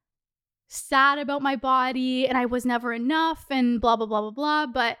sad about my body, and I was never enough, and blah, blah, blah, blah, blah.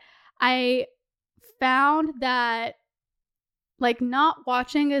 But I found that like not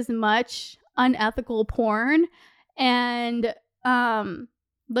watching as much unethical porn and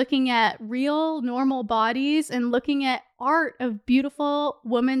looking at real normal bodies and looking at art of beautiful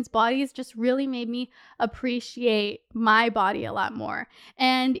women's bodies just really made me appreciate my body a lot more.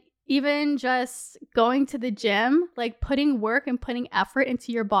 And even just going to the gym, like putting work and putting effort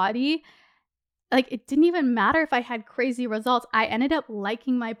into your body, like it didn't even matter if I had crazy results. I ended up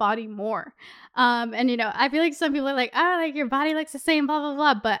liking my body more. And you know, I feel like some people are like, oh, like your body looks the same, blah, blah,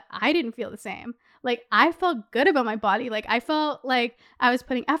 blah. But I didn't feel the same. Like, I felt good about my body. Like, I felt like I was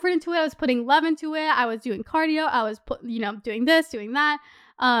putting effort into it. I was putting love into it. I was doing cardio. I was, doing this, doing that,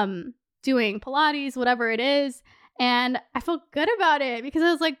 doing Pilates, whatever it is. And I felt good about it because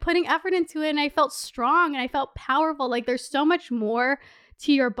I was like putting effort into it, and I felt strong and I felt powerful. Like, there's so much more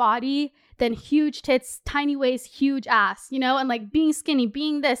to your body than huge tits, tiny waist, huge ass, you know, and like being skinny,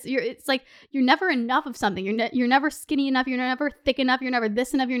 being this. It's like you're never enough of something. You're never skinny enough. You're never thick enough. You're never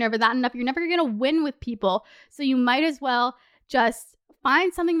this enough. You're never that enough. You're never gonna win with people. So you might as well just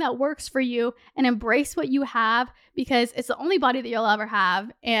find something that works for you and embrace what you have, because it's the only body that you'll ever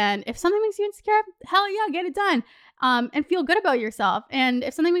have. And if something makes you insecure, hell yeah, get it done. And feel good about yourself. And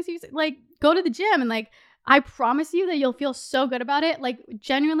if something makes you like, go to the gym, and like, I promise you that you'll feel so good about it. Like,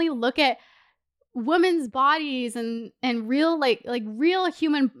 genuinely look at women's bodies and real like real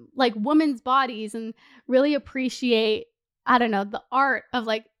human like women's bodies, and really appreciate, I don't know, the art of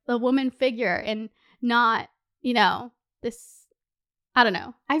like the woman figure, and not, you know, this, I don't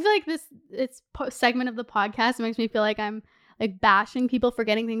know. I feel like this segment of the podcast makes me feel like I'm like bashing people for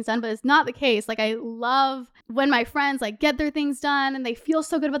getting things done, but it's not the case. Like, I love when my friends like get their things done and they feel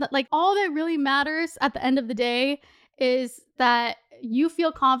so good about that. Like, all that really matters at the end of the day is that you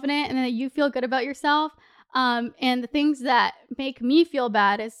feel confident and that you feel good about yourself. And the things that make me feel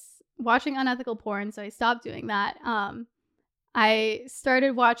bad is watching unethical porn. So I stopped doing that. I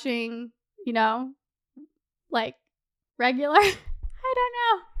started watching, you know, like regular, I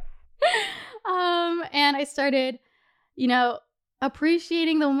don't know. And I started, you know,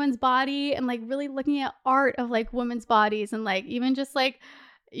 appreciating the woman's body and like really looking at art of like women's bodies, and like even just like,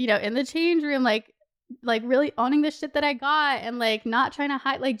 you know, in the change room, like really owning the shit that I got, and like not trying to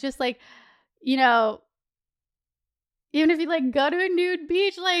hide, like just like, you know, even if you like go to a nude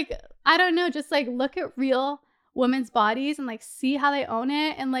beach, like, I don't know, just like look at real women's bodies and like see how they own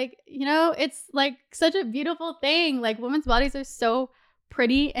it. And like, you know, it's like such a beautiful thing. Like, women's bodies are so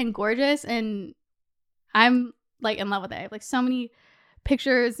pretty and gorgeous, and I'm like in love with it. I have like so many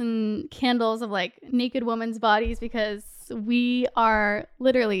pictures and candles of like naked women's bodies, because we are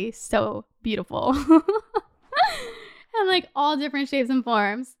literally so beautiful. And like all different shapes and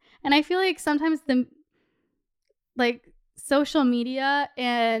forms. And I feel like sometimes the like social media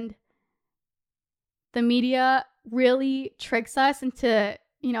and the media really tricks us into,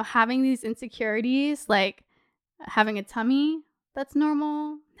 you know, having these insecurities, like having a tummy, that's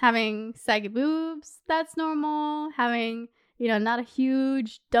normal. Having saggy boobs, that's normal. Having, not a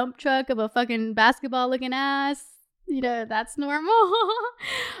huge dump truck of a fucking basketball looking ass, that's normal.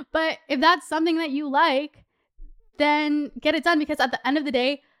 But if that's something that you like, then get it done, because at the end of the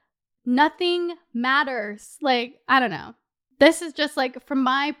day, nothing matters. Like, I don't know. This is just like from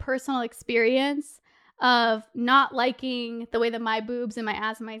my personal experience of not liking the way that my boobs and my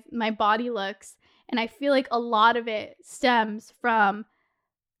ass and my body looks. And I feel like a lot of it stems from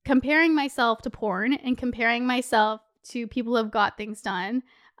comparing myself to porn and comparing myself to people who have got things done.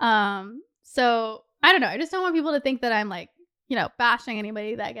 So I don't know. I just don't want people to think that I'm like, bashing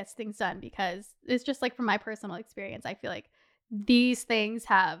anybody that gets things done, because it's just like from my personal experience, I feel like these things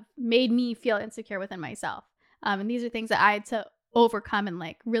have made me feel insecure within myself. And these are things that I had to overcome and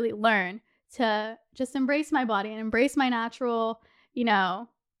like really learn to just embrace my body and embrace my natural,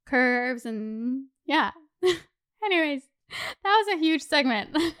 curves. And yeah. Anyways, that was a huge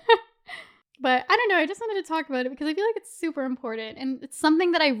segment. But I don't know. I just wanted to talk about it because I feel like it's super important. And it's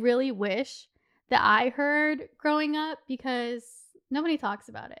something that I really wish that I heard growing up, because nobody talks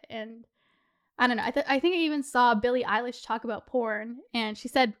about it. And I don't know. I think I even saw Billie Eilish talk about porn, and she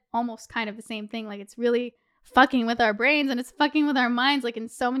said almost kind of the same thing. Like, it's really fucking with our brains and it's fucking with our minds, like in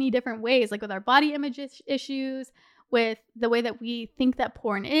so many different ways, like with our body image issues, with the way that we think that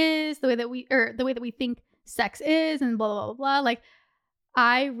porn is, the way that we think sex is, and blah, blah, blah, blah. Like,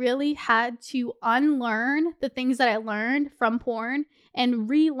 I really had to unlearn the things that I learned from porn and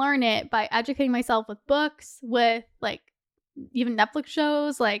relearn it by educating myself with books, with like even Netflix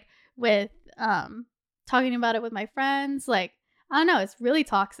shows, like with talking about it with my friends. Like, I don't know, it's really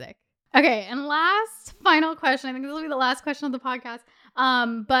toxic. Okay, and final question. I think this will be the last question of the podcast.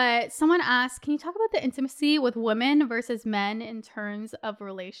 But someone asked, can you talk about the intimacy with women versus men in terms of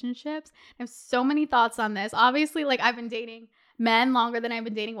relationships? I have so many thoughts on this. Obviously, like, I've been dating men longer than I've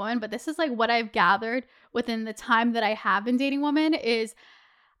been dating women, but this is like what I've gathered within the time that I have been dating women. Is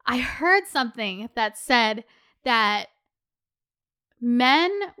I heard something that said that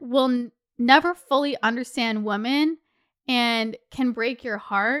men will never fully understand women and can break your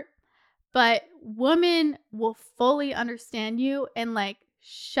heart, but women will fully understand you and like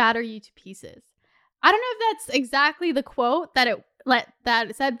shatter you to pieces. I don't know if that's exactly the quote that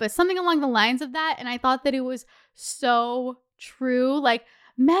it said, but something along the lines of that. And I thought that it was so true. Like,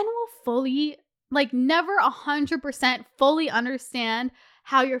 men will fully, like, never 100% fully understand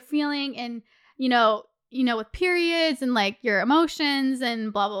how you're feeling, and with periods and like your emotions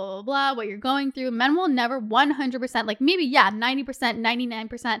and blah, blah, blah, blah, what you're going through. Men will never 100%, like maybe, 90%,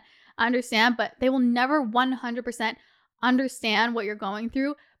 99% understand, but they will never 100% understand what you're going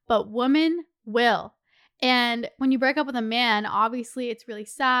through. But women will. And when you break up with a man, obviously it's really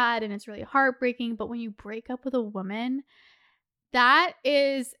sad and it's really heartbreaking. But when you break up with a woman, that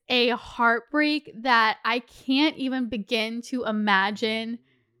is a heartbreak that I can't even begin to imagine.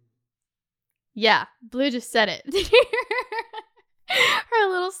 Yeah, Blue just said it. Did you hear her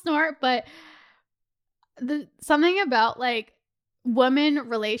little snort? But something about like women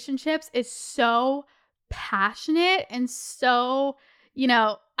relationships is so passionate and so,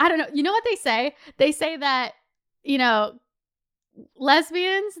 I don't know. You know what they say? They say that,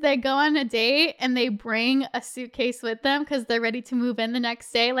 lesbians, they go on a date and they bring a suitcase with them because they're ready to move in the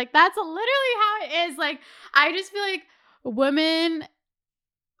next day. Like, that's literally how it is. Like, I just feel like women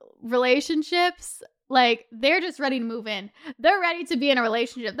relationships, like, they're just ready to move in. They're ready to be in a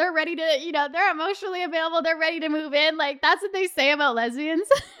relationship. They're ready to, they're emotionally available. They're ready to move in. Like, that's what they say about lesbians.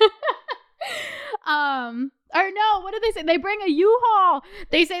 Or no, what do they say? They bring a U-Haul.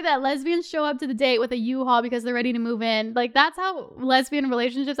 They say that lesbians show up to the date with a U-Haul because they're ready to move in. Like, that's how lesbian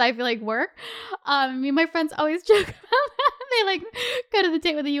relationships, I feel like, work. Me and my friends always joke about that. They like go to the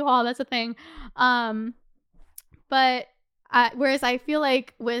date with a U-Haul. That's a thing. But whereas I feel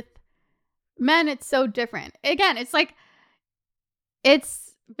like with men, it's so different. Again, it's like,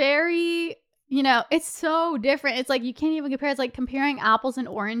 it's very, it's so different. It's like, you can't even compare. It's like comparing apples and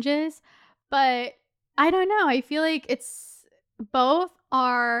oranges. But I don't know. I feel like both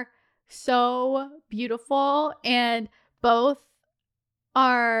are so beautiful and both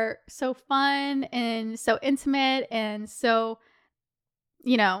are so fun and so intimate and so,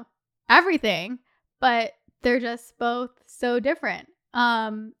 everything. But they're just both so different.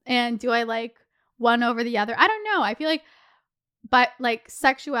 And do I like one over the other? I don't know. I feel like, but like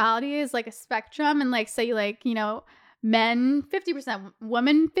sexuality is like a spectrum, and like, say like, men 50%,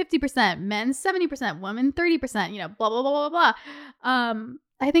 women 50%, men 70%, women 30%, blah, blah, blah, blah, blah.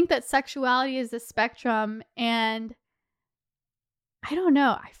 I think that sexuality is a spectrum, and I don't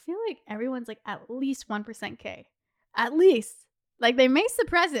know. I feel like everyone's like at least 1% gay. At least. Like, they may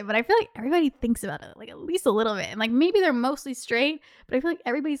suppress it, but I feel like everybody thinks about it, like, at least a little bit. And, like, maybe they're mostly straight, but I feel like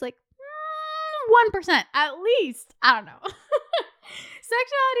everybody's like, 1% at least. I don't know.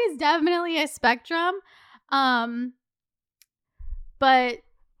 Sexuality is definitely a spectrum. But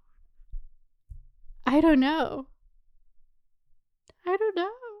I don't know.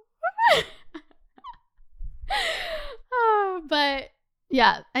 But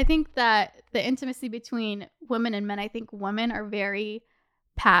yeah, I think that the intimacy between women and men, I think women are very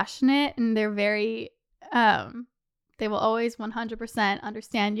passionate and they're very, they will always 100%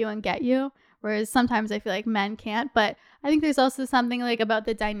 understand you and get you. Whereas sometimes I feel like men can't. But I think there's also something like about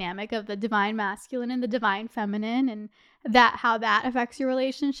the dynamic of the divine masculine and the divine feminine and that how that affects your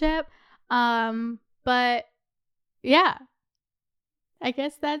relationship. But yeah, I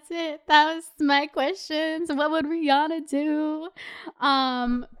guess that's it. That was my questions. What would Rihanna do?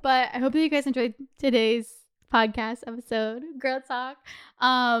 But I hope that you guys enjoyed today's podcast episode, Girl Talk.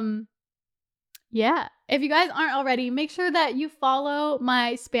 Yeah. If you guys aren't already, make sure that you follow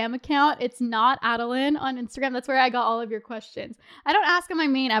my spam account. It's not Adeline on Instagram. That's where I got all of your questions. I don't ask on my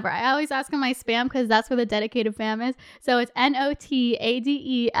main ever. I always ask on my spam because that's where the dedicated fam is. So it's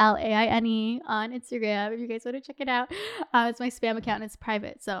NOTADELAINE on Instagram. If you guys want to check it out, it's my spam account and it's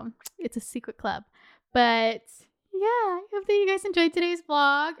private. So it's a secret club. But yeah, I hope that you guys enjoyed today's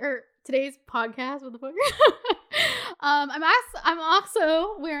vlog or today's podcast. What the fuck? I'm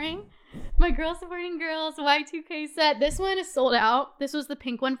also wearing my Girls Supporting Girls Y2K set. This one is sold out. This was the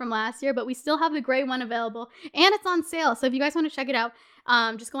pink one from last year, but we still have the gray one available and it's on sale. So if you guys want to check it out,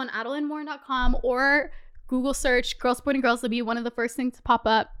 just go on AdelaineMoore.com or Google search Girls Supporting Girls. It'll be one of the first things to pop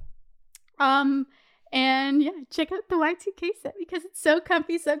up. And yeah, check out the Y2K set because it's so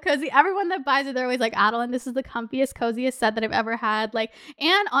comfy, so cozy. Everyone that buys it, they're always like, Adeline, this is the comfiest, coziest set that I've ever had. Like,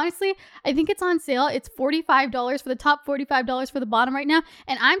 and honestly, I think it's on sale. It's $45 for the top, $45 for the bottom right now.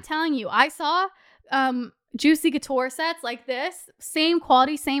 And I'm telling you, I saw Juicy Couture sets like this, same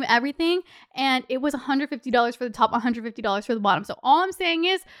quality, same everything, and it was $150 for the top, $150 for the bottom. So all I'm saying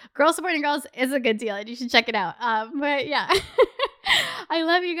is Girls Supporting Girls is a good deal and you should check it out. But yeah, I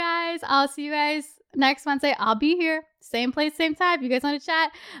love you guys. I'll see you guys next Wednesday. I'll be here, same place, same time. If you guys want to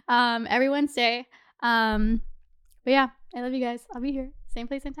chat, every Wednesday. But yeah, I love you guys. I'll be here, same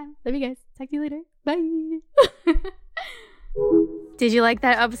place, same time. Love you guys. Talk to you later. Bye. Did you like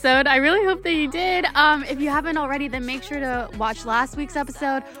that episode? I really hope that you did. If you haven't already, then make sure to watch last week's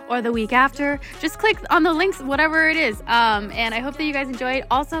episode or the week after. Just click on the links, whatever it is. And I hope that you guys enjoyed.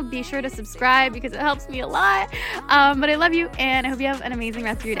 Also, be sure to subscribe because it helps me a lot. But I love you, and I hope you have an amazing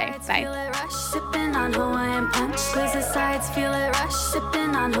rest of your day. Bye. Sipping on Hawaiian punch. Squeeze the sides, feel it rush.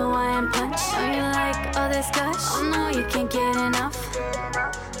 Sipping on Hawaiian punch. Know you like all this gush. Oh no, you can't get enough.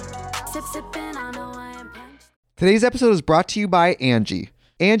 Sipping on Hawaiian punch. Today's episode is brought to you by Angie.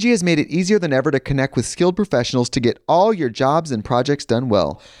 Angie has made it easier than ever to connect with skilled professionals to get all your jobs and projects done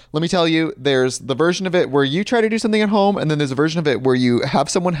well. Let me tell you, there's the version of it where you try to do something at home, and then there's a version of it where you have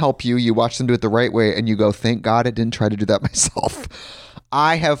someone help you, you watch them do it the right way, and you go, thank God I didn't try to do that myself.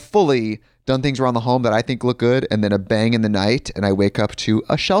 I have fully done things around the home that I think look good, and then a bang in the night, and I wake up to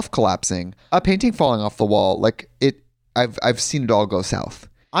a shelf collapsing, a painting falling off the wall. Like, I've seen it all go south.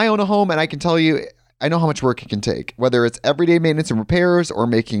 I own a home, and I can tell you, I know how much work it can take. Whether it's everyday maintenance and repairs or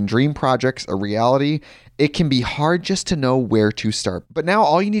making dream projects a reality, it can be hard just to know where to start. But now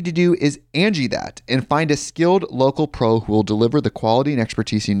all you need to do is Angie that and find a skilled local pro who will deliver the quality and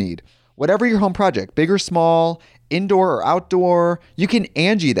expertise you need. Whatever your home project, big or small, indoor or outdoor, you can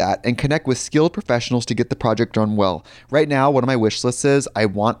Angie that and connect with skilled professionals to get the project done well. Right now, one of my wish lists is I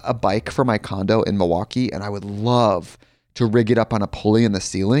want a bike for my condo in Milwaukee, and I would love to rig it up on a pulley in the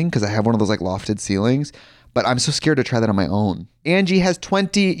ceiling because I have one of those like lofted ceilings, but I'm so scared to try that on my own. Angie has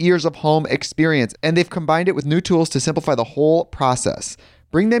 20 years of home experience, and they've combined it with new tools to simplify the whole process.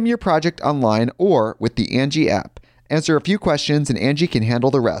 Bring them your project online or with the Angie app. Answer a few questions and Angie can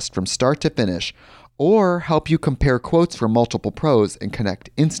handle the rest from start to finish, or help you compare quotes from multiple pros and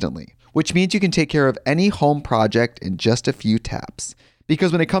connect instantly, which means you can take care of any home project in just a few taps.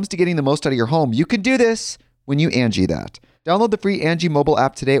 Because when it comes to getting the most out of your home, you can do this when you Angie that. Download the free Angie mobile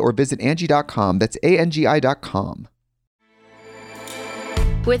app today or visit Angie.com. That's ANGI.com.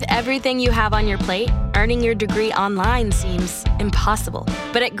 With everything you have on your plate, earning your degree online seems impossible.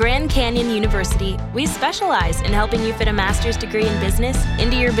 But at Grand Canyon University, we specialize in helping you fit a master's degree in business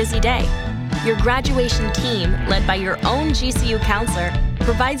into your busy day. Your graduation team, led by your own GCU counselor,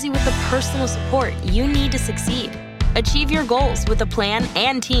 provides you with the personal support you need to succeed. Achieve your goals with a plan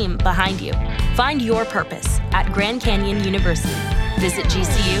and team behind you. Find your purpose at Grand Canyon University. Visit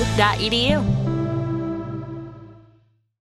gcu.edu.